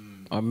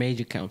 Or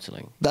major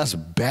counseling. That's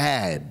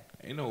bad.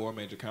 Ain't no or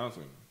major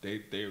counseling.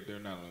 They're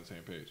not on the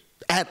same page.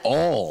 At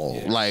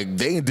all. Yeah. Like,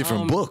 they in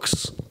different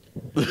books.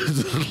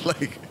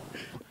 Like,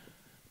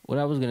 What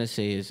I was gonna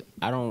say is,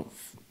 I don't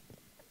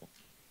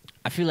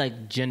I feel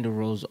like gender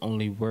roles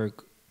only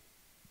work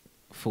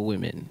for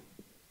women.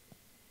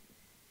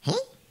 Huh?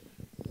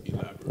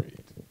 Elaborate.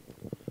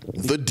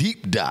 The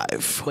deep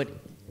dive.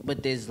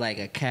 But there's like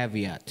a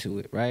caveat to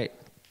it, right?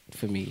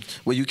 For me.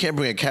 Well, you can't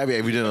bring a caveat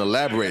if you didn't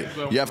elaborate.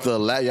 You have to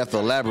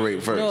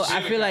elaborate first. No,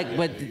 I feel like,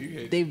 but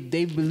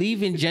they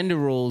believe in gender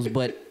roles,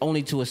 but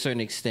only to a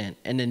certain extent,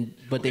 and then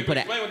they put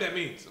explain what that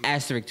means. an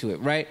asterisk to it,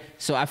 right?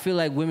 So I feel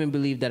like women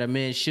believe that a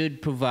man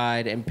should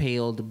provide and pay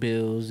all the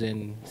bills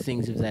and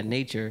things of that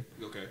nature.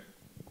 Okay.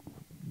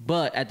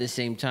 But at the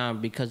same time,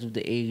 because of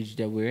the age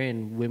that we're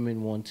in,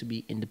 women want to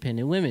be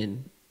independent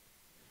women,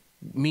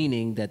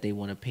 meaning that they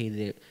want to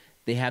pay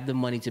they have the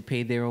money to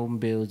pay their own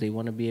bills. They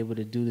want to be able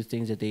to do the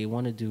things that they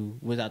want to do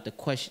without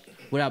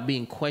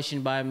being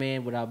questioned by a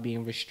man, without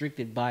being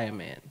restricted by a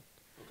man.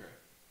 Okay.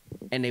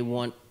 And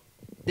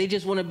they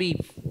just want to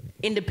be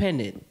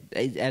independent,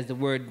 as the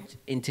word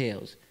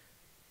entails.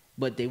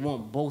 But they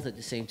want both at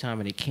the same time,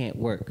 and it can't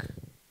work.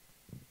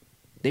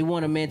 They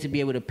want a man to be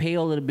able to pay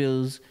all of the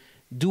bills,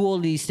 do all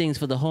these things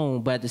for the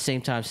home, but at the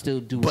same time still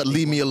do. But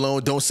leave me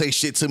alone. Don't say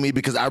shit to me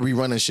because I be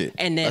running shit.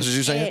 And then, that's what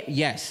you're saying?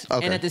 Yes.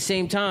 Okay. And at the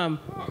same time,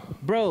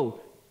 bro,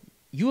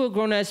 you a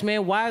grown ass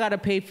man. Why I gotta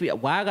pay for you?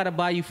 Why I gotta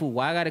buy you food?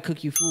 Why I gotta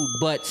cook you food?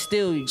 But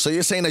still, So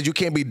you're saying that you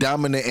can't be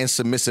dominant and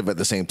submissive at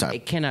the same time?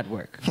 it cannot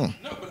work. No,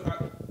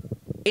 but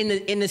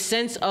In the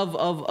sense of that's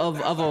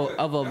like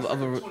a a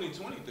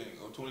 2020 thing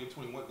or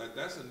 2021. Like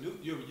that's a new.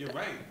 You're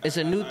right. it's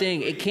a new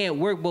thing. It can't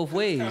work both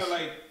ways. It's kind of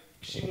like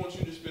she wants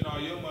you to spend all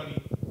your money,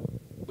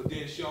 but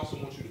then she also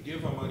wants you to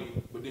give her money,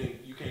 but then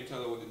you can't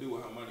tell her what to do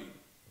with her money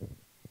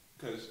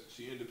because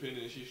she's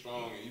independent and she's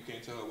strong, and you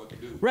can't tell her what to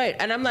do. Right.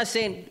 And I'm not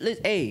saying,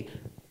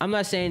 I'm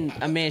not saying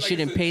a man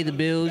shouldn't pay the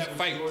bills. That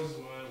fight.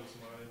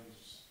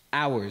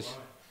 Ours.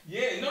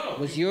 Yeah, no.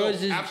 What's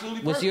yours is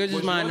absolutely what's perfect.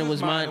 yours is mine, and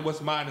what's mine.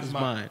 What's mine is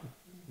mine.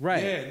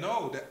 Right. Yeah,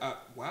 no.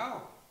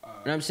 Wow.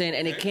 And I'm saying,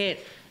 and it okay.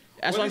 can't.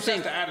 That's what I'm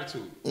saying. That's the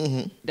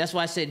attitude. That's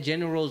why I said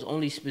gender roles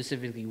only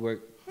specifically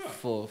work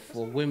for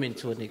women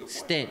to an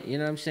extent. You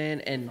know what I'm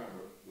saying? And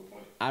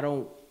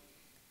I'm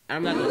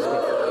not gonna speak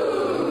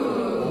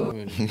for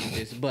women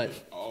this, but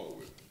Oh.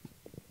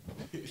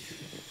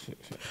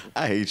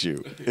 I hate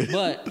you.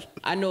 but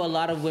I know a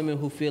lot of women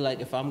who feel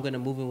like if I'm gonna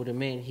move in with a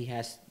man,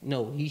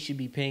 he should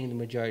be paying the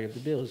majority of the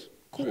bills.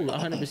 Cool,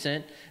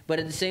 100%. But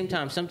at the same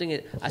time,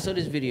 I saw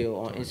this video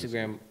on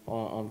Instagram,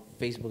 on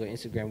Facebook or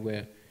Instagram,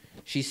 where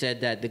she said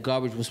that the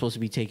garbage was supposed to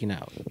be taken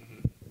out,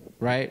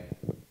 right?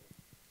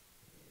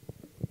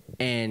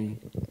 And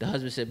the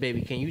husband said,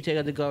 "Baby, can you take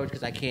out the garbage?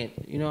 Because I can't.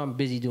 I'm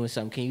busy doing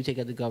something. Can you take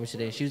out the garbage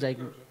today?" She was like,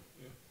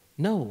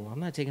 "No, I'm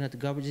not taking out the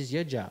garbage. It's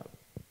your job."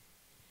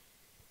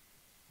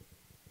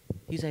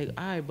 He's like,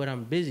 "All right, but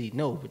I'm busy."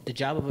 No, but the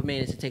job of a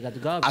man is to take out the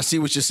garbage. I see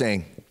what you're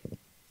saying.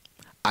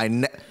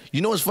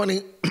 You know what's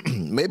funny?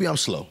 Maybe I'm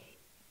slow,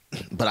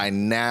 but I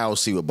now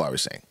see what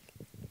Barbie's saying.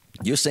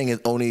 You're saying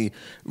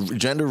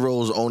gender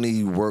roles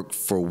only work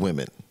for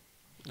women.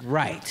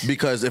 Right.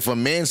 Because if a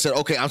man said,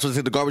 okay, I'm supposed to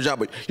take the garbage out,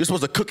 but you're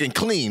supposed to cook and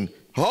clean.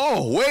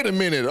 Oh, wait a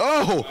minute.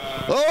 I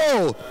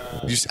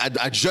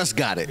just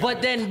got it.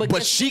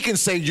 But she can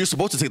say you're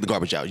supposed to take the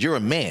garbage out. You're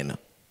a man.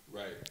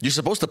 Right. You're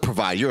supposed to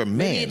provide. You're a man.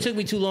 Maybe it took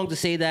me too long to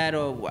say that,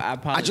 or I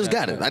apologize. I just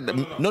got it.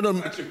 No,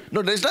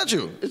 it's not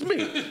you. It's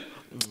me.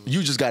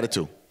 You just got it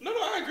too. No,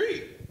 I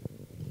agree.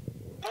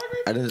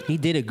 He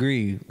did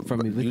agree from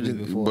me with me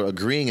before. But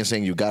agreeing and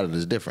saying you got it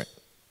is different.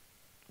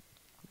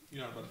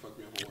 You're not about to fuck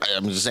me up.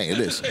 I'm just saying it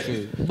is.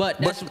 But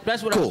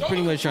that's what I was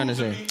pretty much trying to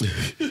say.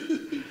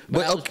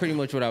 That was pretty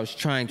much what I was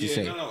trying to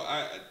say. No,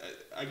 I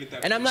get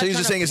that. And I'm not. So you're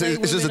just saying it's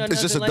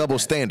just a double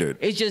standard.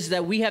 It's just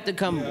that we have to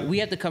come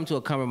to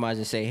a compromise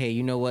and say, hey,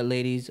 you know what,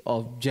 ladies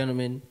or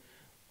gentlemen,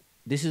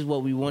 this is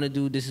what we want to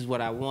do. This is what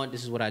I want.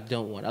 This is what I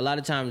don't want. A lot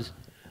of times,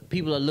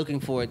 people are looking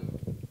for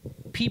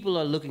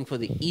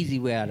the easy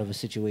way out of a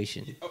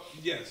situation.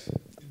 Yes,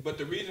 but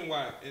the reason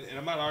why, and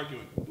I'm not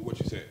arguing with what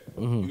you said.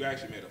 Mm-hmm. You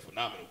actually made a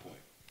phenomenal point.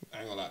 I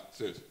ain't gonna lie,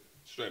 seriously,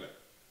 straight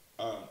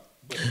up.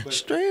 But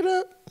Straight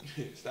up.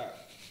 Stop.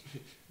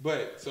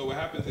 But so what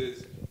happens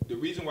is the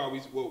reason why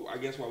I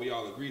guess why we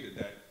all agree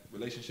that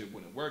relationship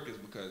wouldn't work is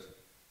because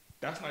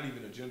that's not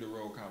even a gender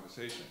role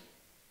conversation.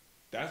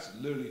 That's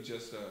literally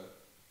just I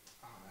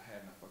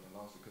had my fucking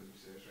lost it because you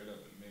said straight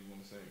up and made me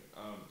want to say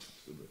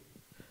stupid.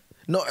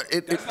 No,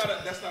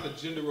 that's not a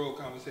gender role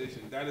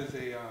conversation. That is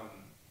a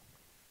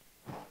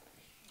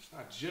it's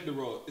not gender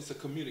role. It's a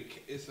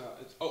it's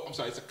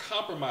a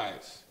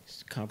compromise.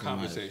 It's a compromise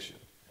Conversation.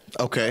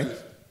 Okay.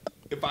 Because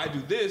if I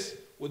do this,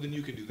 well then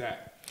you can do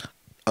that.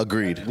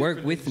 Agreed.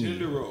 Work with me.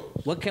 Gender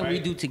roles. What can we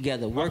do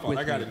together? Work with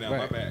me. I got it now.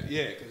 Right. My bad.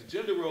 Yeah, because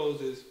gender roles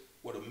is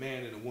what a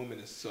man and a woman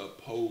is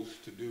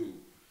supposed to do.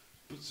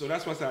 So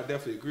that's why I said I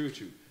definitely agree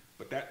with you.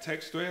 But that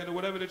text thread or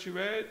whatever that you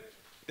read,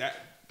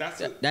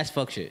 that's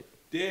fuck shit.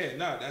 Yeah,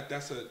 no,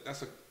 that's a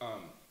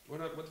what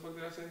the fuck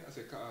did I say? I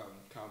said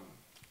compromise.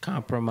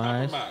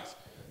 Compromise.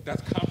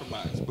 That's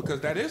compromise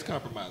because that is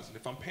compromise. And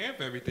if I'm paying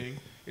for everything,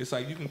 it's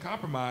like you can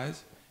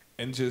compromise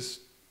and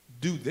just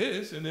do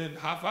this and then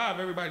high five,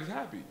 everybody's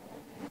happy.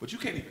 But you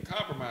can't even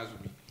compromise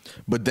with me.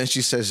 But then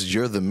she says,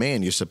 "You're the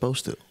man. You're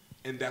supposed to."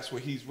 And that's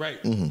where he's right.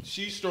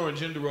 She's throwing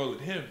gender role at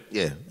him.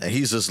 Yeah, and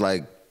he's just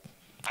like,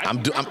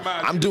 I'm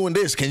doing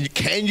this.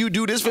 Can you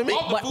do this for me?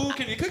 All the food,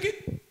 can you cook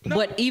it? No.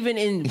 But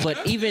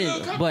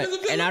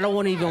and I don't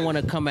want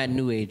to come at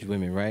new age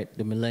women, right?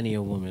 The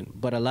millennial women.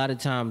 But a lot of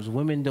times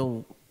women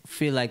don't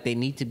feel like they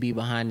need to be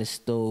behind the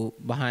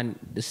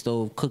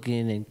stove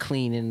cooking and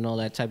cleaning and all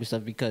that type of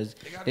stuff because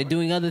they're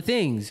doing other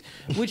things,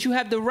 which you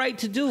have the right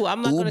to do.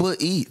 I'm not Uber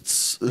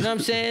Eats. You know what I'm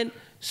saying?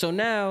 So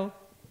now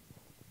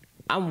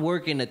I'm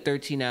working a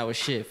 13-hour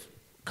shift,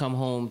 come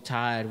home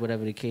tired,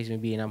 whatever the case may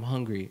be, and I'm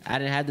hungry. I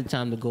didn't have the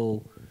time to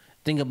go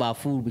think about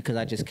food because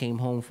I just came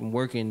home from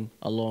working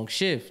a long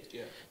shift.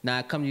 Yeah. Now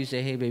I come to you and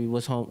say, "Hey, baby,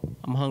 what's home?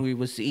 I'm hungry.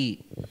 What's to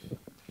eat?"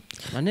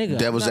 My nigga,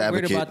 Devil's I'm not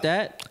advocate. worried about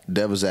that.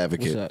 Devil's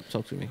advocate. What's up?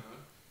 Talk to me.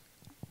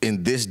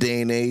 In this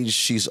day and age,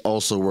 she's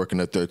also working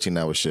a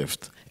 13-hour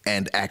shift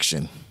and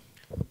action.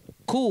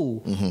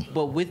 Cool.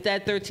 But with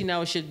that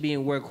 13-hour shift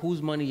being work,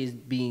 whose money is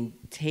being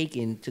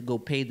taken to go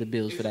pay the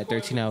bills for that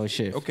 13-hour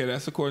shift? Okay,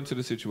 that's according to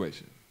the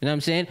situation. You know what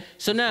I'm saying?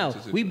 So now,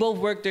 we both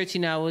work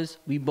 13 hours.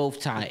 We both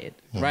tired,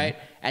 right?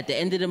 At the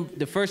end of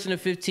the 1st and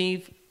the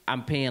 15th,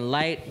 I'm paying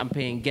light, I'm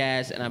paying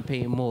gas, and I'm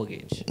paying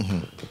mortgage.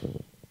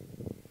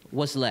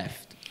 What's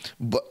left?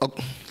 But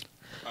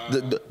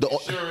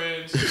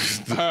Insurance.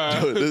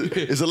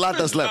 there's a lot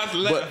that's left. A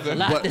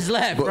lot that's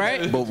left,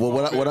 right? But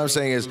what I'm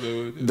saying is,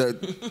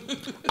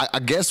 I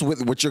guess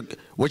with what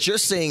you're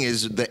saying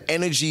is the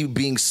energy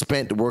being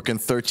spent working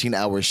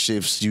 13-hour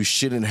shifts, you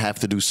shouldn't have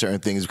to do certain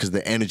things because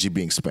the energy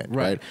being spent,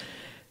 right?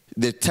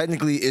 There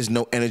technically is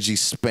no energy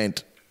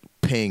spent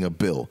paying a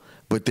bill,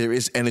 but there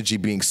is energy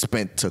being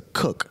spent to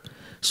cook.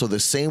 So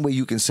the same way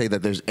you can say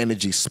that there's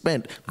energy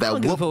spent, that I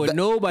don't give a fuck what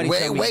nobody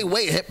tell me.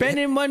 Wait.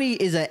 Spending money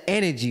is an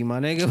energy,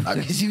 my nigga. What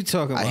is you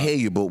talking about? I hear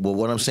you, but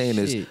what I'm saying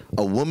is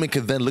a woman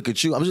can then look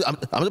at you. I'm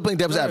just playing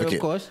devil's advocate.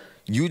 Of course.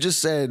 You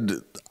just said,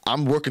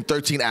 I'm working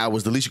 13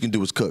 hours. The least you can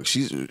do is cook.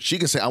 She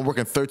can say, I'm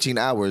working 13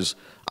 hours.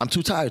 I'm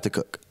too tired to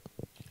cook.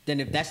 Then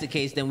if that's the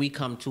case, then we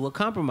come to a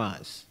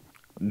compromise.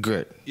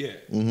 Good. Yeah,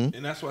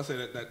 and that's why I say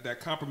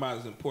that compromise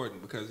is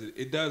important because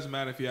it does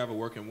matter if you have a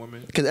working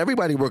woman. Because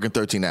everybody working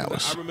 13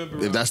 hours. I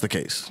remember if that's the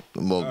case,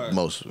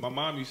 most. My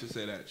mom used to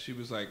say that. She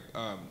was like,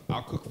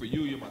 "I'll cook for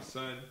you. You're my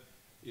son.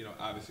 You know,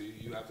 obviously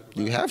you have to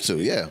provide." You have to,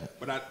 yeah.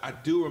 But I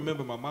do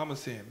remember my mama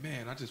saying,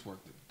 "Man, I just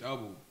worked a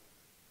double,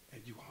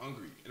 and you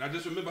hungry." And I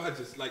just remember her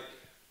just like,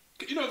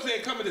 you know what I'm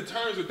saying, coming to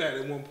terms with that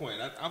at one point.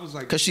 I was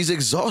like, because she's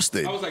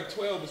exhausted. I was like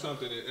 12 or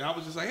something, and I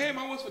was just like, "Hey,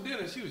 Mom, what's for dinner?"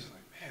 And she was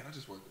like, "Man, I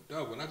just worked a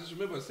double." And I just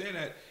remember her saying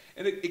that,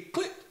 and it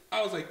clicked.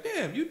 I was like,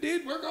 "Damn, you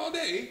did work all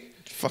day.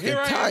 Fucking Here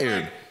I am,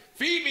 tired. like,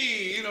 feed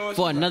me, you know."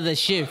 For another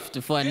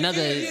shift, for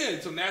another. Yeah.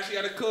 So now she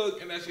got to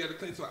cook, and now she got to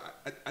clean. So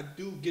I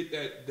do get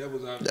that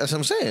devil's advocate. That's what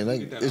I'm saying.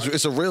 Like,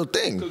 it's a real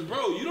thing. Because,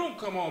 bro, you don't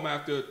come home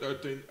after a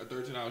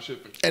 13-hour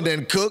shift and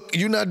then cook.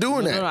 You're not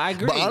doing that. No, I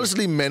agree. But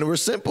honestly, men were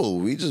simple.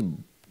 We just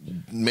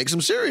make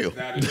some cereal.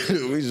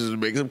 We just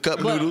make some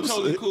cup noodles. I'm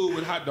totally cool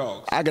with hot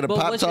dogs. I got a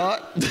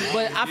Pop-Tart.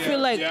 But I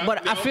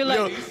feel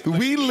like,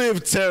 we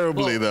live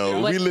terribly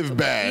though. We live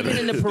bad. Even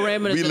in the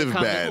parameters, we of live the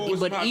bad.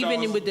 But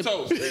even with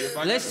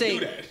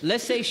the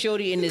let's say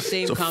Shorty in the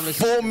same It's a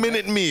conversation.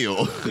 4-minute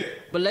meal.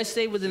 But let's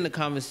stay within the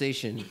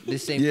conversation. The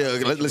same. Yeah,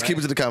 conversation, let's keep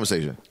it to the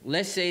conversation.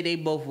 Let's say they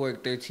both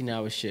work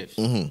 13-hour shifts.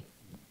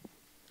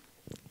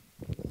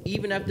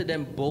 Even after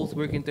them both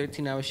working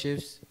 13-hour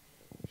shifts,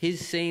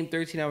 his same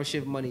 13-hour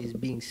shift money is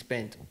being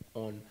spent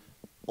on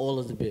all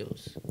of the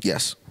bills.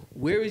 Yes.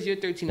 Where is your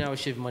 13-hour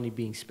shift money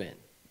being spent?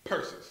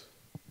 Purses.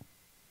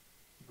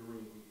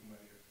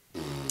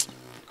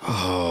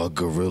 Oh,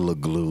 Gorilla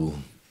Glue.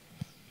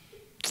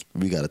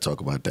 We got to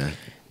talk about that.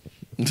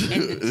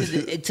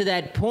 And to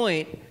that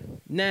point,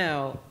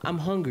 now I'm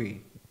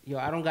hungry. Yo,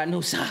 I don't got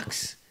no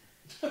socks.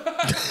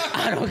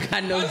 I don't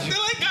got no. I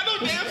still ain't got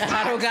no damn socks.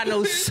 I don't got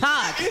no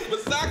socks.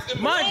 It's socks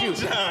in Mind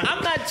you,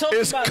 I'm not talking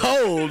It's about.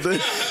 cold.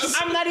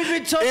 I'm not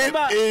even talking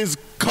about. It is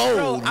cold.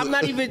 Bro, I'm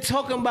not even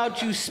talking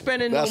about you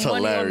spending That's no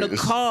money on the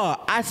hilarious. car.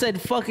 I said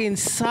fucking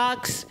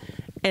socks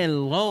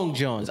and long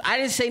johns. I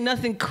didn't say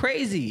nothing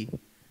crazy.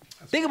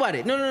 Think about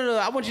it. No.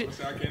 I want you.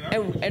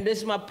 And this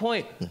is my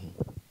point.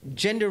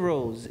 Gender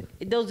roles.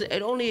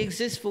 It only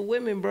exists for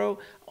women, bro.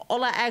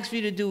 All I ask for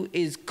you to do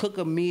is cook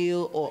a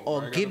meal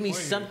or give me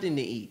something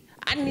to eat.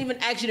 I didn't even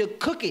ask you to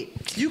cook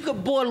it. You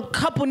could boil a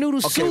cup of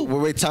noodle soup. Okay,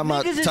 wait, time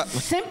out. Niggas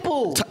is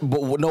simple.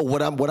 But no,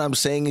 what I'm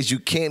saying is you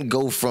can't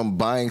go from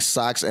buying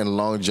socks and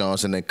long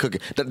johns and then cook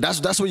it.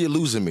 That's where you're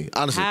losing me,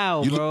 honestly.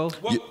 How, bro?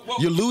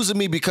 You're losing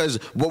me because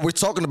what we're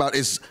talking about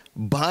is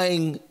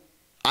buying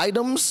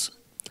items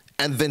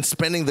and then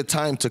spending the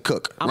time to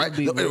cook, right?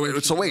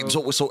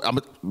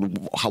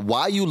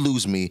 Why you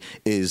lose me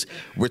is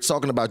we're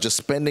talking about just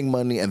spending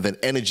money and then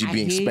energy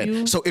being spent.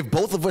 You. So if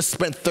both of us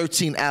spent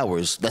 13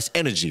 hours, that's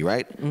energy,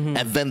 right? And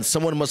then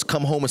someone must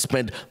come home and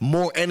spend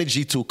more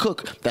energy to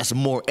cook. That's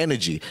more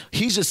energy.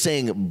 He's just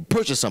saying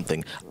purchase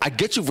something. I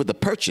get you for the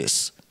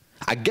purchase.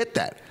 I get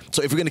that.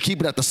 So if you're gonna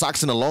keep it at the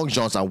socks and the long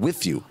johns, I'm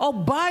with you. Oh,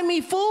 buy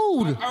me food.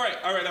 All right.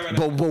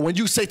 But when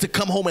you say to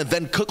come home and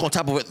then cook on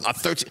top of it,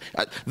 13,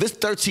 this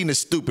 13 is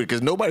stupid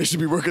because nobody should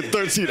be working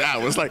 13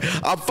 hours. Like,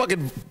 I'm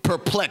fucking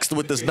perplexed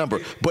with this number.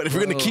 But if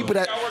you're gonna keep it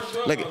at,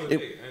 like,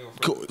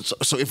 cool.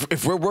 So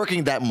if we're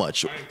working that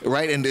much,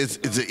 right, and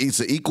it's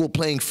an equal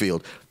playing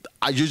field,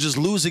 you're just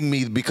losing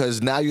me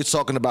because now you're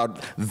talking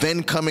about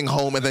then coming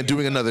home and then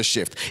doing another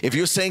shift. If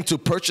you're saying to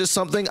purchase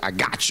something, I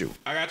got you.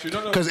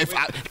 No. Because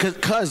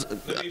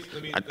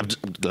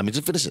let me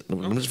just finish it.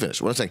 Let me just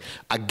finish. What I'm saying,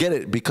 I get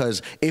it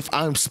because if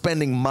I'm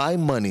spending my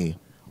money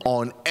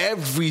on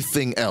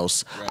everything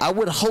else, I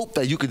would hope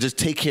that you could just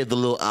take care of the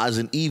little odds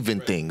and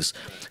even things.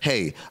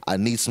 Hey, I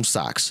need some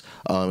socks.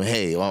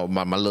 Hey,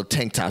 my little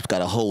tank top's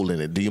got a hole in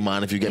it. Do you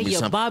mind if you get me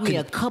some? You buy me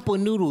a cup of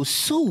noodle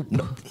soup.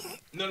 No.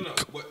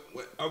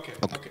 Okay.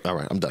 All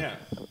right, I'm done. Now,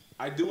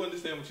 I do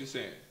understand what you're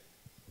saying,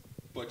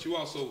 but you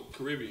also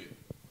Caribbean.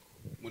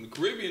 When the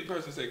Caribbean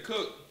person say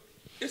cook,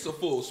 it's a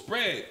full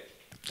spread.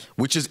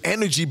 Which is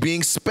energy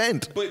being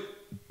spent. But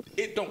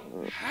it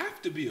don't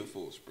have to be a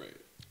full spread.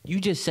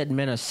 You just said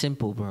men are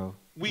simple, bro.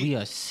 We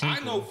are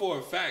simple. I know for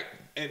a fact,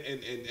 and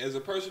as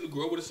a person who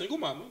grew up with a single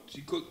mama,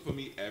 she cooked for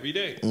me every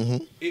day.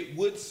 It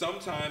would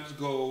sometimes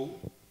go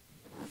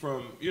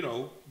from,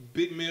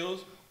 big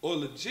meals or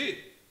legit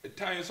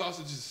Italian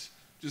sausages,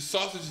 just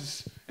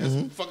sausages and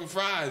some fucking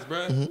fries,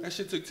 bro. That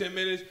shit took 10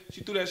 minutes.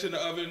 She threw that shit in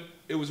the oven.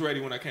 It was ready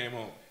when I came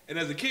home. And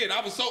as a kid,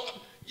 I was so,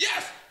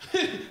 yes,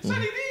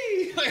 Sunny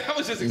D. Like, I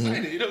was just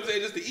excited, you know what I'm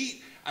saying? Just to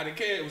eat. I didn't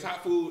care. It was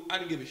hot food. I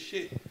didn't give a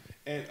shit.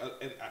 And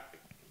I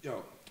don't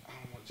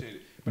want to change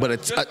it. But a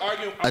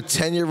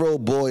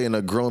 10-year-old boy and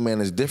a grown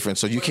man is different.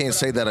 So you can't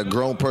say that a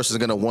grown person is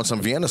going to want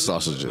some Vienna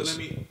sausages. But let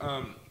me,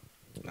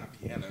 not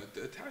Vienna,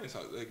 the Italian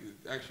sausage, like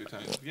actual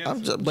Italian.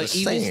 I'm just but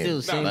even saying.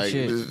 still, same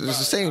shit. It's the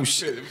same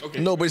shit. Okay.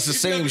 No, but it's the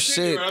same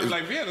shit. I was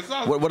like, Vienna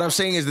sausage. What I'm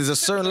saying is there's a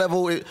certain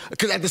level,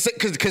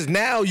 because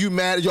now you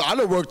mad. Yo, I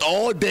done worked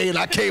all day and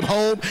I came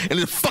home and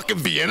there's fucking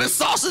Vienna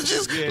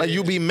sausages. Like,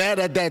 you be mad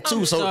at that too.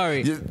 I'm so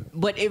sorry.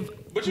 But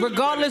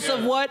regardless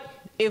of what,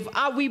 if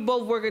we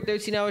both work at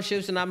 13-hour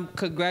shifts, and I'm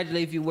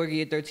congratulate if you working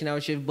at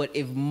 13-hour shift, but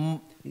if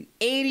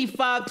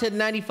 85 to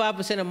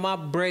 95% of my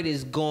bread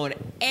is gone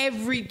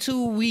every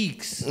 2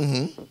 weeks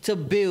to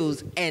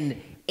bills, and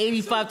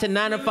 85 to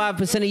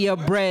 95% of your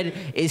bread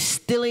is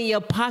still in your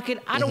pocket,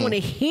 I don't want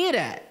to hear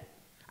that.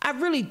 I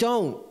really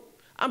don't.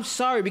 I'm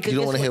sorry, because you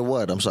don't want to hear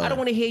what? I'm sorry. I don't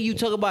want to hear you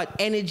talk about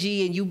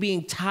energy and you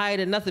being tired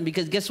or nothing,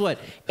 because guess what?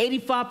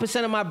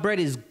 85% of my bread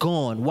is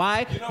gone.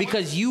 Why?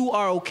 Because you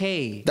are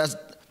okay.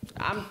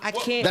 I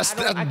can't.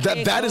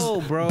 That is,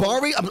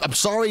 Bari, I'm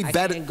sorry.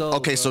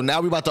 Okay, so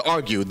now we're about to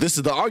argue. This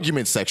is the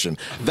argument section.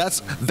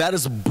 That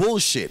is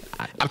bullshit.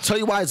 I'll tell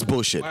you why it's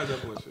bullshit. Why is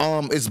that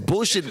bullshit? It's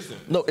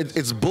bullshit. No,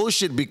 it's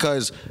bullshit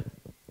because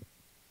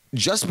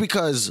just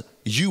because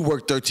you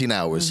work 13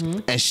 hours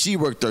and she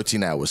worked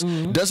 13 hours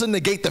doesn't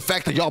negate the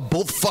fact that y'all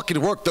both fucking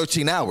work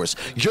 13 hours.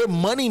 Your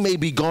money may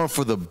be gone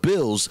for the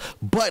bills,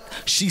 but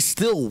she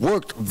still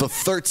worked the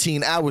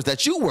 13 hours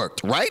that you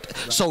worked, right?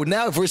 So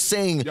now if we're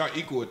saying y'all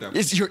equal at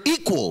that, you're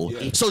equal.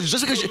 Yeah. So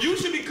just because you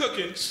should be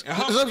cooking and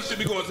how much should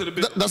be going to the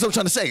business. That's what I'm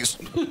trying to say.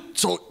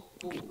 So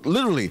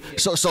literally,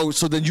 so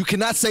then you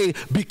cannot say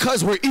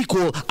because we're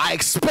equal, I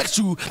expect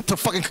you to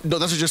fucking. No,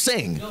 that's what you're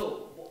saying.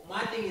 No,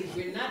 my thing is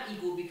we're not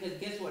equal because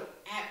guess what?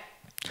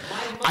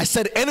 I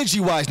said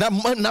energy-wise, not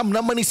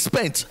money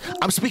spent.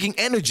 I'm speaking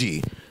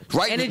energy,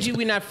 right? Energy,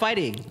 we're not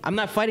fighting. I'm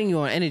not fighting you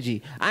on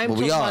energy. I'm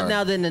talking about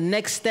now. Then the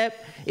next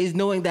step is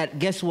knowing that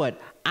guess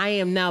what? I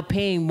am now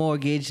paying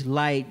mortgage,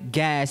 light,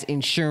 gas,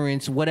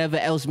 insurance, whatever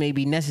else may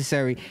be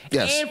necessary,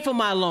 and for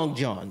my long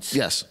johns,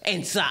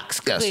 and socks,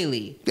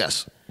 clearly,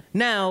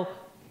 Now,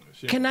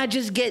 can I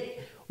just get?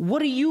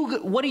 What are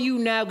you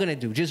now gonna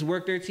do? Just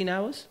work 13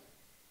 hours?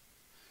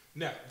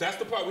 Now, that's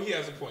the part where he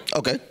has a point.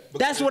 Okay.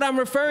 That's what I'm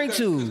referring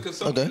to. Because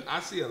something I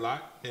see a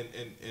lot, and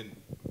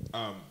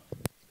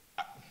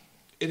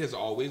it has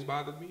always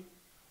bothered me.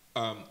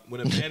 When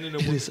a man and a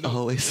woman, it has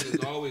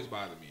always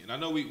bothered me. And I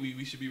know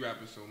we should be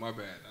rapping, so my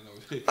bad. I know.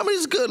 I mean,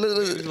 it's good.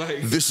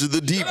 This is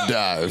the deep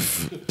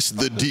dive. It's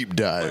the deep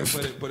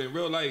dive. But in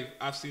real life,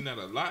 I've seen that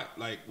a lot.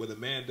 Like, where the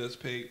man does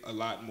pay a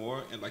lot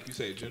more, and like you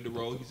say, gender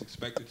role, he's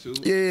expected to.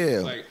 Yeah.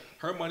 Like,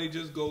 her money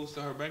just goes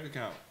to her bank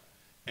account.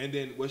 And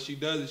then what she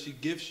does is she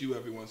gifts you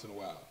every once in a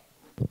while.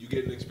 You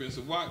get an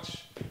expensive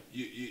watch.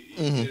 You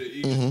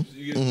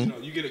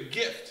get a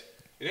gift.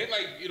 It ain't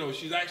like,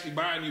 she's actually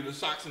buying you the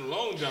socks and the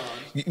long johns.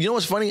 You know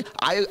what's funny?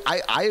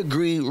 I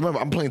agree. Remember,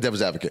 I'm playing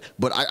devil's advocate,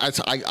 but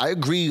I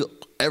agree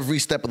every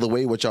step of the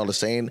way what y'all are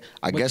saying.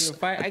 I guess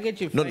I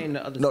get you fighting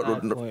the other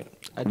side point.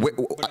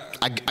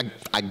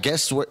 I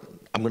guess what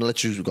I'm gonna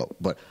let you go,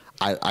 but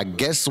I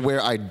guess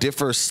where I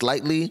differ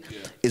slightly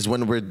is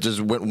when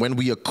when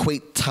we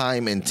equate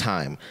time and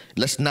time.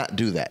 Let's not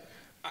do that.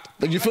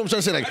 Like, you feel what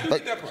I'm trying to say? I do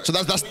get that part. So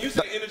that's when you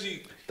say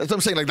energy. That's what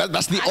I'm saying. Like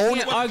that's the I only.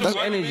 can't argue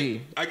that's-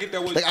 energy. I get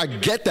that. Like, I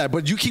get that,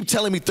 but you keep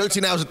telling me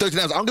 13 hours and 13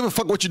 hours. I don't give a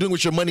fuck what you're doing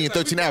with your money in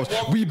 13 hours.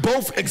 We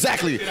both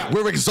exactly.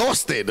 We're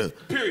exhausted.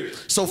 Period.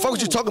 So fuck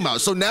what you're talking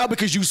about. So now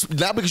because you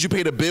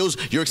pay the bills,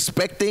 you're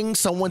expecting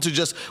someone to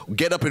just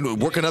get up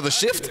and work another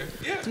shift.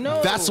 Yeah.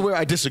 No. That's where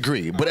I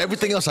disagree. But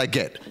everything else I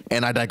get,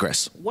 and I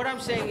digress. What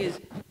I'm saying is,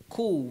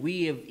 cool.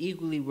 We have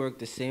equally worked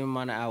the same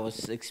amount of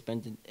hours,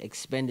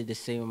 expended the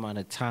same amount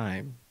of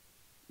time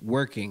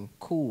working.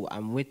 Cool.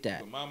 I'm with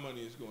that. But my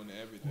money is going to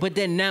everything. But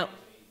then now.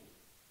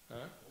 Huh?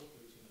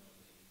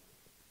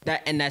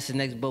 That's the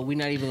next, but we're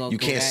not even gonna. You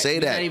can't say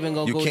that. Not even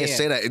gonna you go can't there.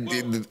 say that. It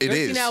 13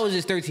 is. hours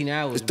is 13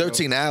 hours. It's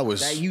 13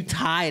 hours. That you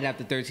tired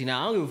after 13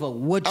 hours. I don't give a fuck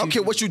what you. I don't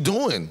care do. what you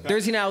doing.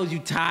 13 hours, you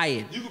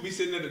tired. You could be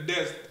sitting at the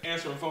desk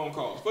answering phone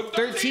calls. For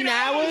 13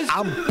 hours?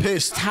 I'm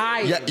pissed.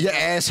 Tired. Your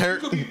ass You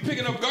hurt. could be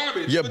picking up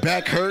garbage. Your For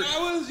back 13 hurt.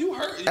 Hours, you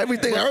hurt.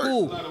 Everything Yeah. hurt.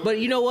 Cool. But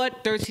you know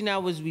what? 13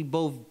 hours, we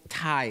both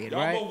tired,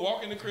 Y'all right? go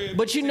walk in the crib.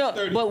 But you know,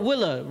 6:30. but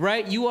Willa,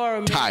 right? You are a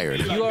man,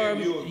 Tired.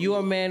 You are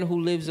a man who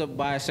lives up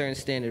by a certain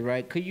standard,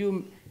 right? Could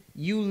you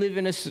live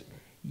in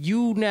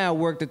you now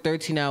work the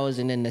 13 hours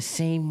and then the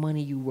same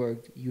money you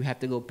worked, you have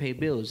to go pay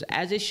bills,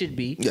 as it should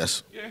be.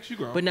 Yes. Yeah, she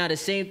grown. But now the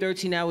same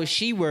 13 hours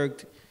she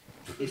worked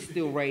is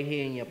still right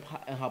here in in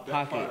her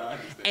pocket.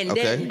 And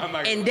Okay. then I'm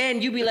not and gonna-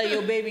 then you be like,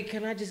 yo, baby,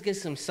 can I just get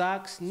some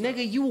socks?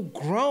 Nigga, you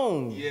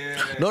grown.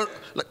 Yeah. No.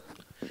 Like,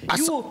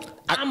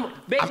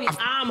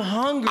 I'm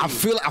hungry. I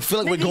feel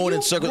like we're Nigga, going in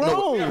you circles.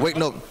 grown. No, wait,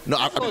 no.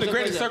 The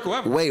greatest circle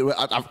ever. Wait,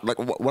 like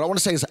what I want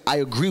to say is I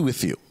agree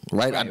with you,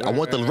 right? I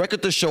want the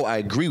record to show I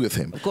agree with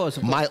him. Of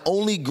course. My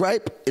only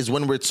gripe is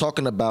when we're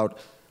talking about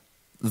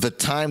the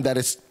time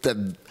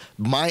that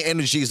my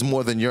energy is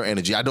more than your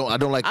energy. I don't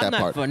like I'm that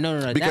not part. for-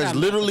 no, that Because I'm not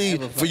literally,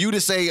 for ever for you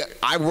to say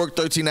I work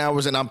 13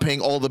 hours and I'm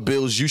paying all the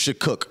bills, you should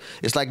cook.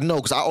 It's like no,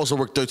 because I also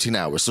work 13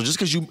 hours. So just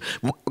because you,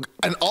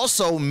 and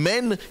also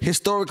men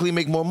historically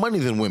make more money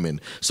than women.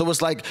 So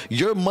it's like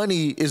your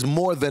money is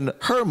more than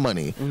her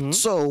money. Mm-hmm.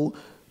 So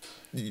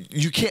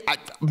you can't.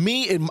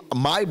 Me in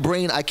my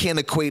brain, I can't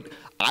equate.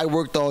 I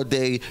worked all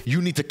day.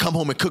 You need to come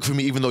home and cook for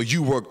me, even though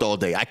you worked all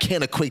day. I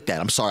can't equate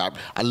that. I'm sorry.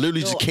 I literally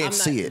just can't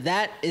see it.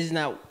 That is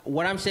not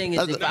what I'm saying.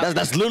 Is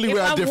That's literally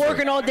where I differ. I'm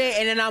working all day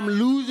and then I'm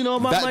losing all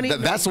my money.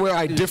 That's where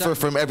I differ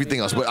from everything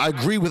else. But I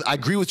agree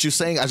with you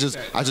saying. I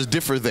just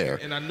differ there.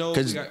 And I know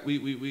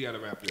we got to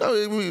wrap it up.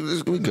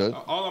 Oh, we good.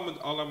 All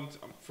I'm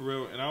for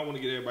real, and I don't want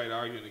to get everybody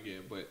arguing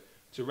again, but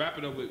to wrap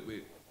it up with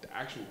the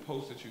actual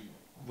post that you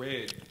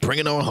read, Bring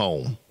it on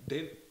home.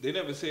 they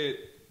never said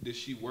that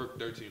she worked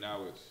 13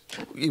 hours.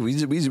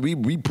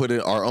 We put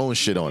in our own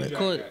shit on it.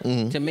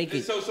 To make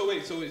it.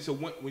 So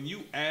when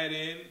you add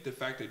in the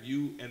fact that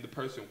you and the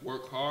person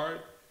work hard,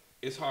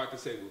 it's hard to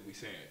say what we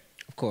saying.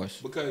 Of course.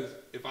 Because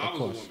if I was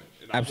a woman,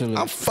 and Absolutely.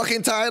 I'm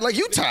fucking tired like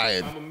you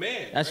tired. I'm a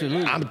man.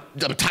 Absolutely. Right?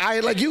 I'm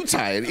tired like you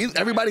tired.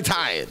 Everybody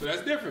tired. So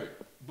that's different.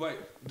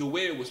 But the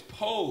way it was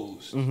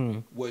posed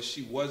was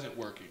she wasn't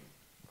working.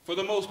 For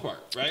the most part,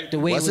 right? The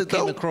way Was it it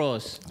came though?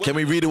 across. Can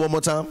we read it one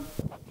more time,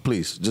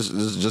 please?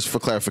 Just for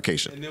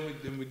clarification. And then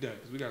we're done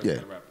because we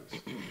gotta wrap this.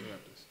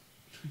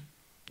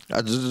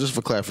 Just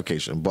for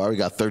clarification. Barry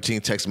got 13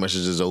 text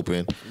messages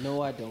open.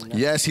 No, I don't.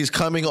 Yes, he's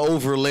coming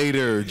over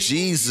later.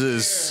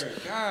 Jesus.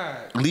 God.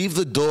 Leave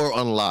the door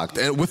unlocked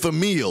and with a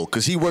meal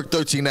because he worked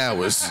 13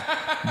 hours.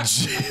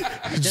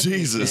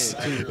 Jesus.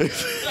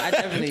 I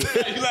definitely.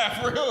 You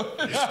laugh real.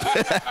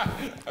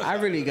 I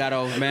really got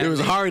off, man. It was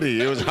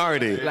hardy.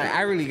 Like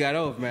I really got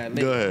off, man.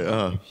 Go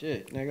ahead.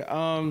 Shit,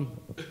 nigga.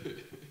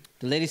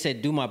 The lady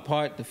said, "Do my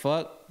part." The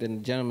fuck. Then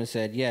the gentleman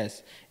said,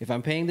 "Yes. If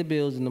I'm paying the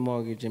bills and the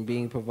mortgage and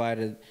being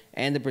provided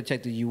and the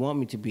protector you want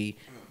me to be,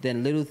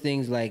 then little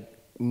things like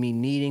me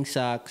needing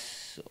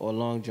socks or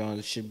long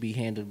johns should be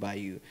handled by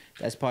you.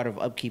 That's part of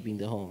upkeeping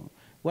the home.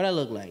 What I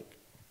look like.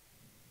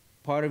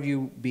 Part of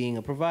you being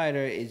a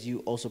provider is you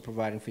also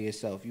providing for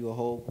yourself. You a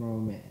whole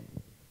grown man."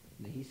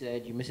 And he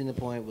said, "You're missing the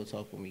point. We'll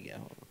talk when we get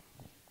home."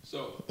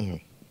 So,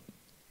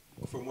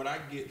 from what I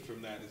get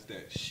from that is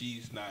that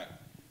she's not.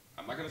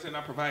 I'm not gonna say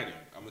not providing.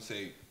 I'm gonna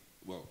say,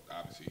 well,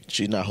 obviously,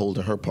 She's not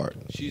holding her part.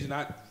 she's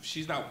not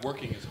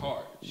working as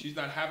hard. She's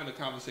not having a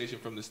conversation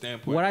from the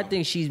standpoint. What I of,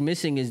 think she's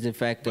missing is the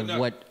fact of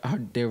what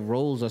their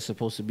roles are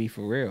supposed to be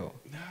for real.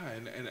 Nah,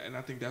 and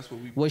I think that's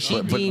what we. What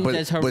she deems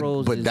as her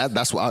roles. But is,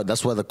 that's why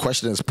the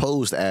question is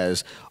posed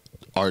as: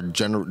 do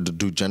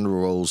gender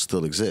roles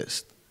still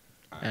exist?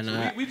 and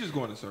So we just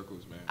going in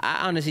circles, man.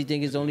 I honestly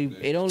think it only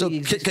So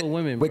exists for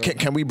women. Wait, Bro.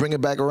 can we bring it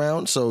back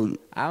around? So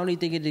I only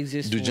think it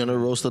exists. do for gender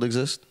women. roles still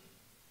exist?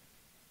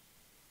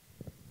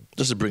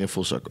 Just to bring it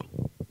full circle.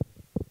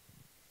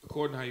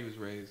 According to how you was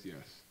raised,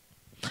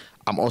 yes.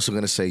 I'm also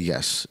gonna say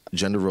yes.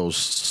 Gender roles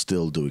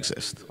still do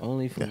exist.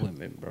 Only for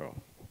women, bro.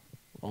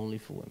 Only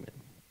for women.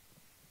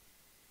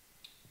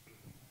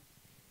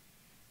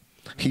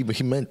 He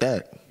meant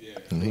that. Yeah.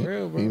 He, For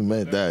real, bro. he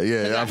meant that.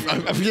 Yeah.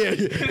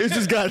 It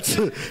just got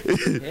to.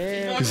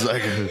 Yeah. It's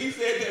like. He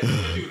said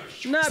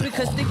that. Nah,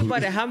 because think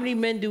about it. How many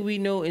men do we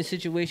know in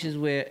situations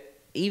where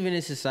even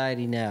in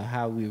society now,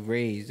 how we're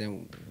raised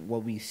and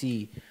what we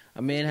see,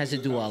 a man has to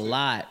do a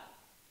lot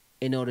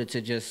in order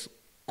to just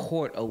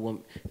court a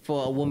woman,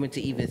 for a woman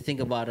to even think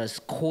about us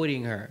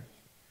courting her.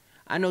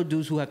 I know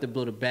dudes who have to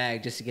blow the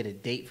bag just to get a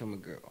date from a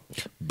girl.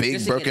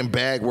 Big Birkin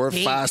bag worth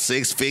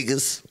 5-6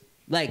 figures.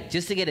 Like,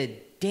 just to get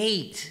a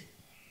date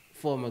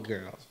from a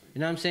girl. You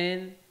know what I'm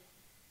saying?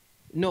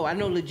 No, I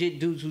know legit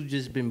dudes who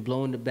just been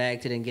blowing the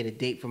bag to then get a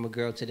date from a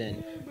girl to then.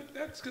 Yeah, but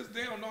that's because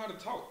they don't know how to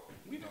talk.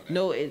 We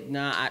know that.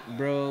 No,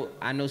 bro.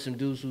 I know some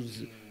dudes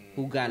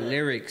who got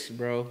lyrics,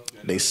 bro.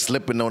 They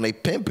slipping on they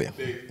pimping.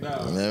 You know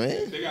what I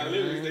mean? They got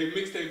lyrics. They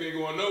mixtape ain't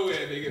going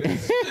nowhere.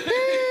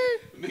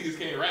 Niggas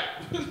can't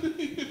rap.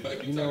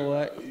 Like, you know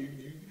what?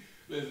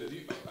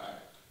 Listen, all right.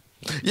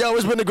 Yo,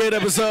 it's been a great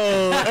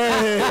episode.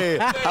 Hey,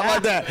 how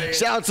about that?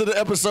 Shout out to the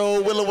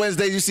episode, Willa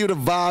Wednesday. You see the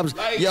vibes.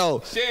 Like, yo,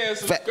 share,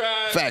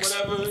 subscribe,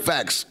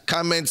 facts,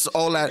 comments,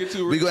 all that.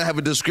 We're going to have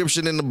a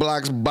description in the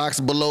box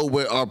below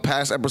with our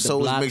past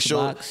episodes. Make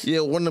sure,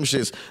 one of them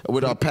shits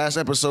with our past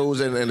episodes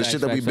and the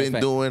shit that we've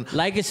been doing.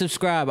 Like and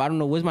subscribe. I don't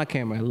know, where's my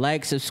camera?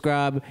 Like,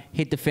 subscribe,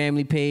 hit the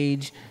family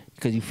page.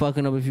 Because you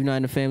fucking up if you're not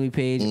in the family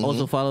page.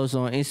 Also follow us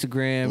on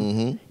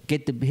Instagram.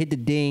 Hit the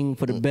ding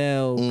for the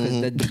bell.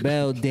 Because the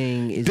bell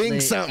ding is ding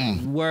lit.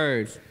 Something.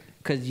 Words.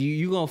 Because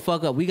you going to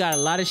fuck up. We got a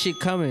lot of shit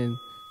coming.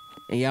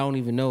 And y'all don't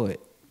even know it.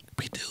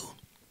 We do.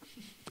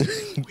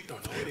 We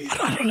don't know it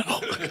either. I don't know.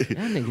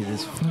 That nigga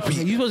is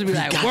fucking. You supposed to be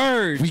like,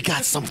 word. We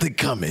got something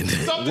coming.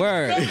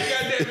 Word.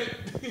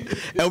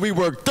 And we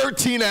worked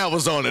 13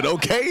 hours on it,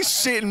 okay?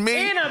 Shitting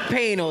me. And I'm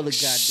paying all the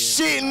goddamn.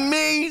 Shitting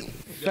me.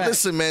 Facts.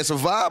 Listen, man,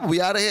 survive. We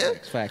out of here.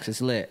 Facts.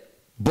 It's lit.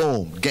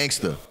 Boom.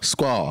 Gangster.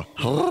 Squad.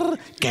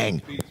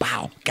 Gang.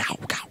 Bow. Gow.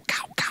 Gow.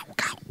 Gow. Gow.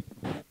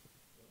 Gow.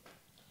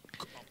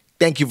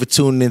 Thank you for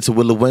tuning in to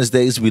Willa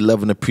Wednesdays. We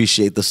love and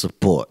appreciate the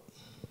support.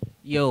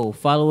 Yo,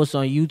 follow us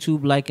on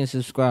YouTube, like, and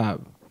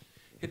subscribe.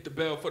 Hit the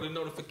bell for the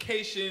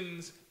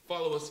notifications.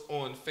 Follow us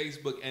on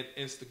Facebook and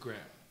Instagram.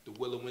 The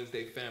Willa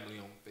Wednesday family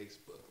on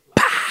Facebook.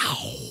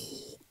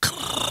 Pow.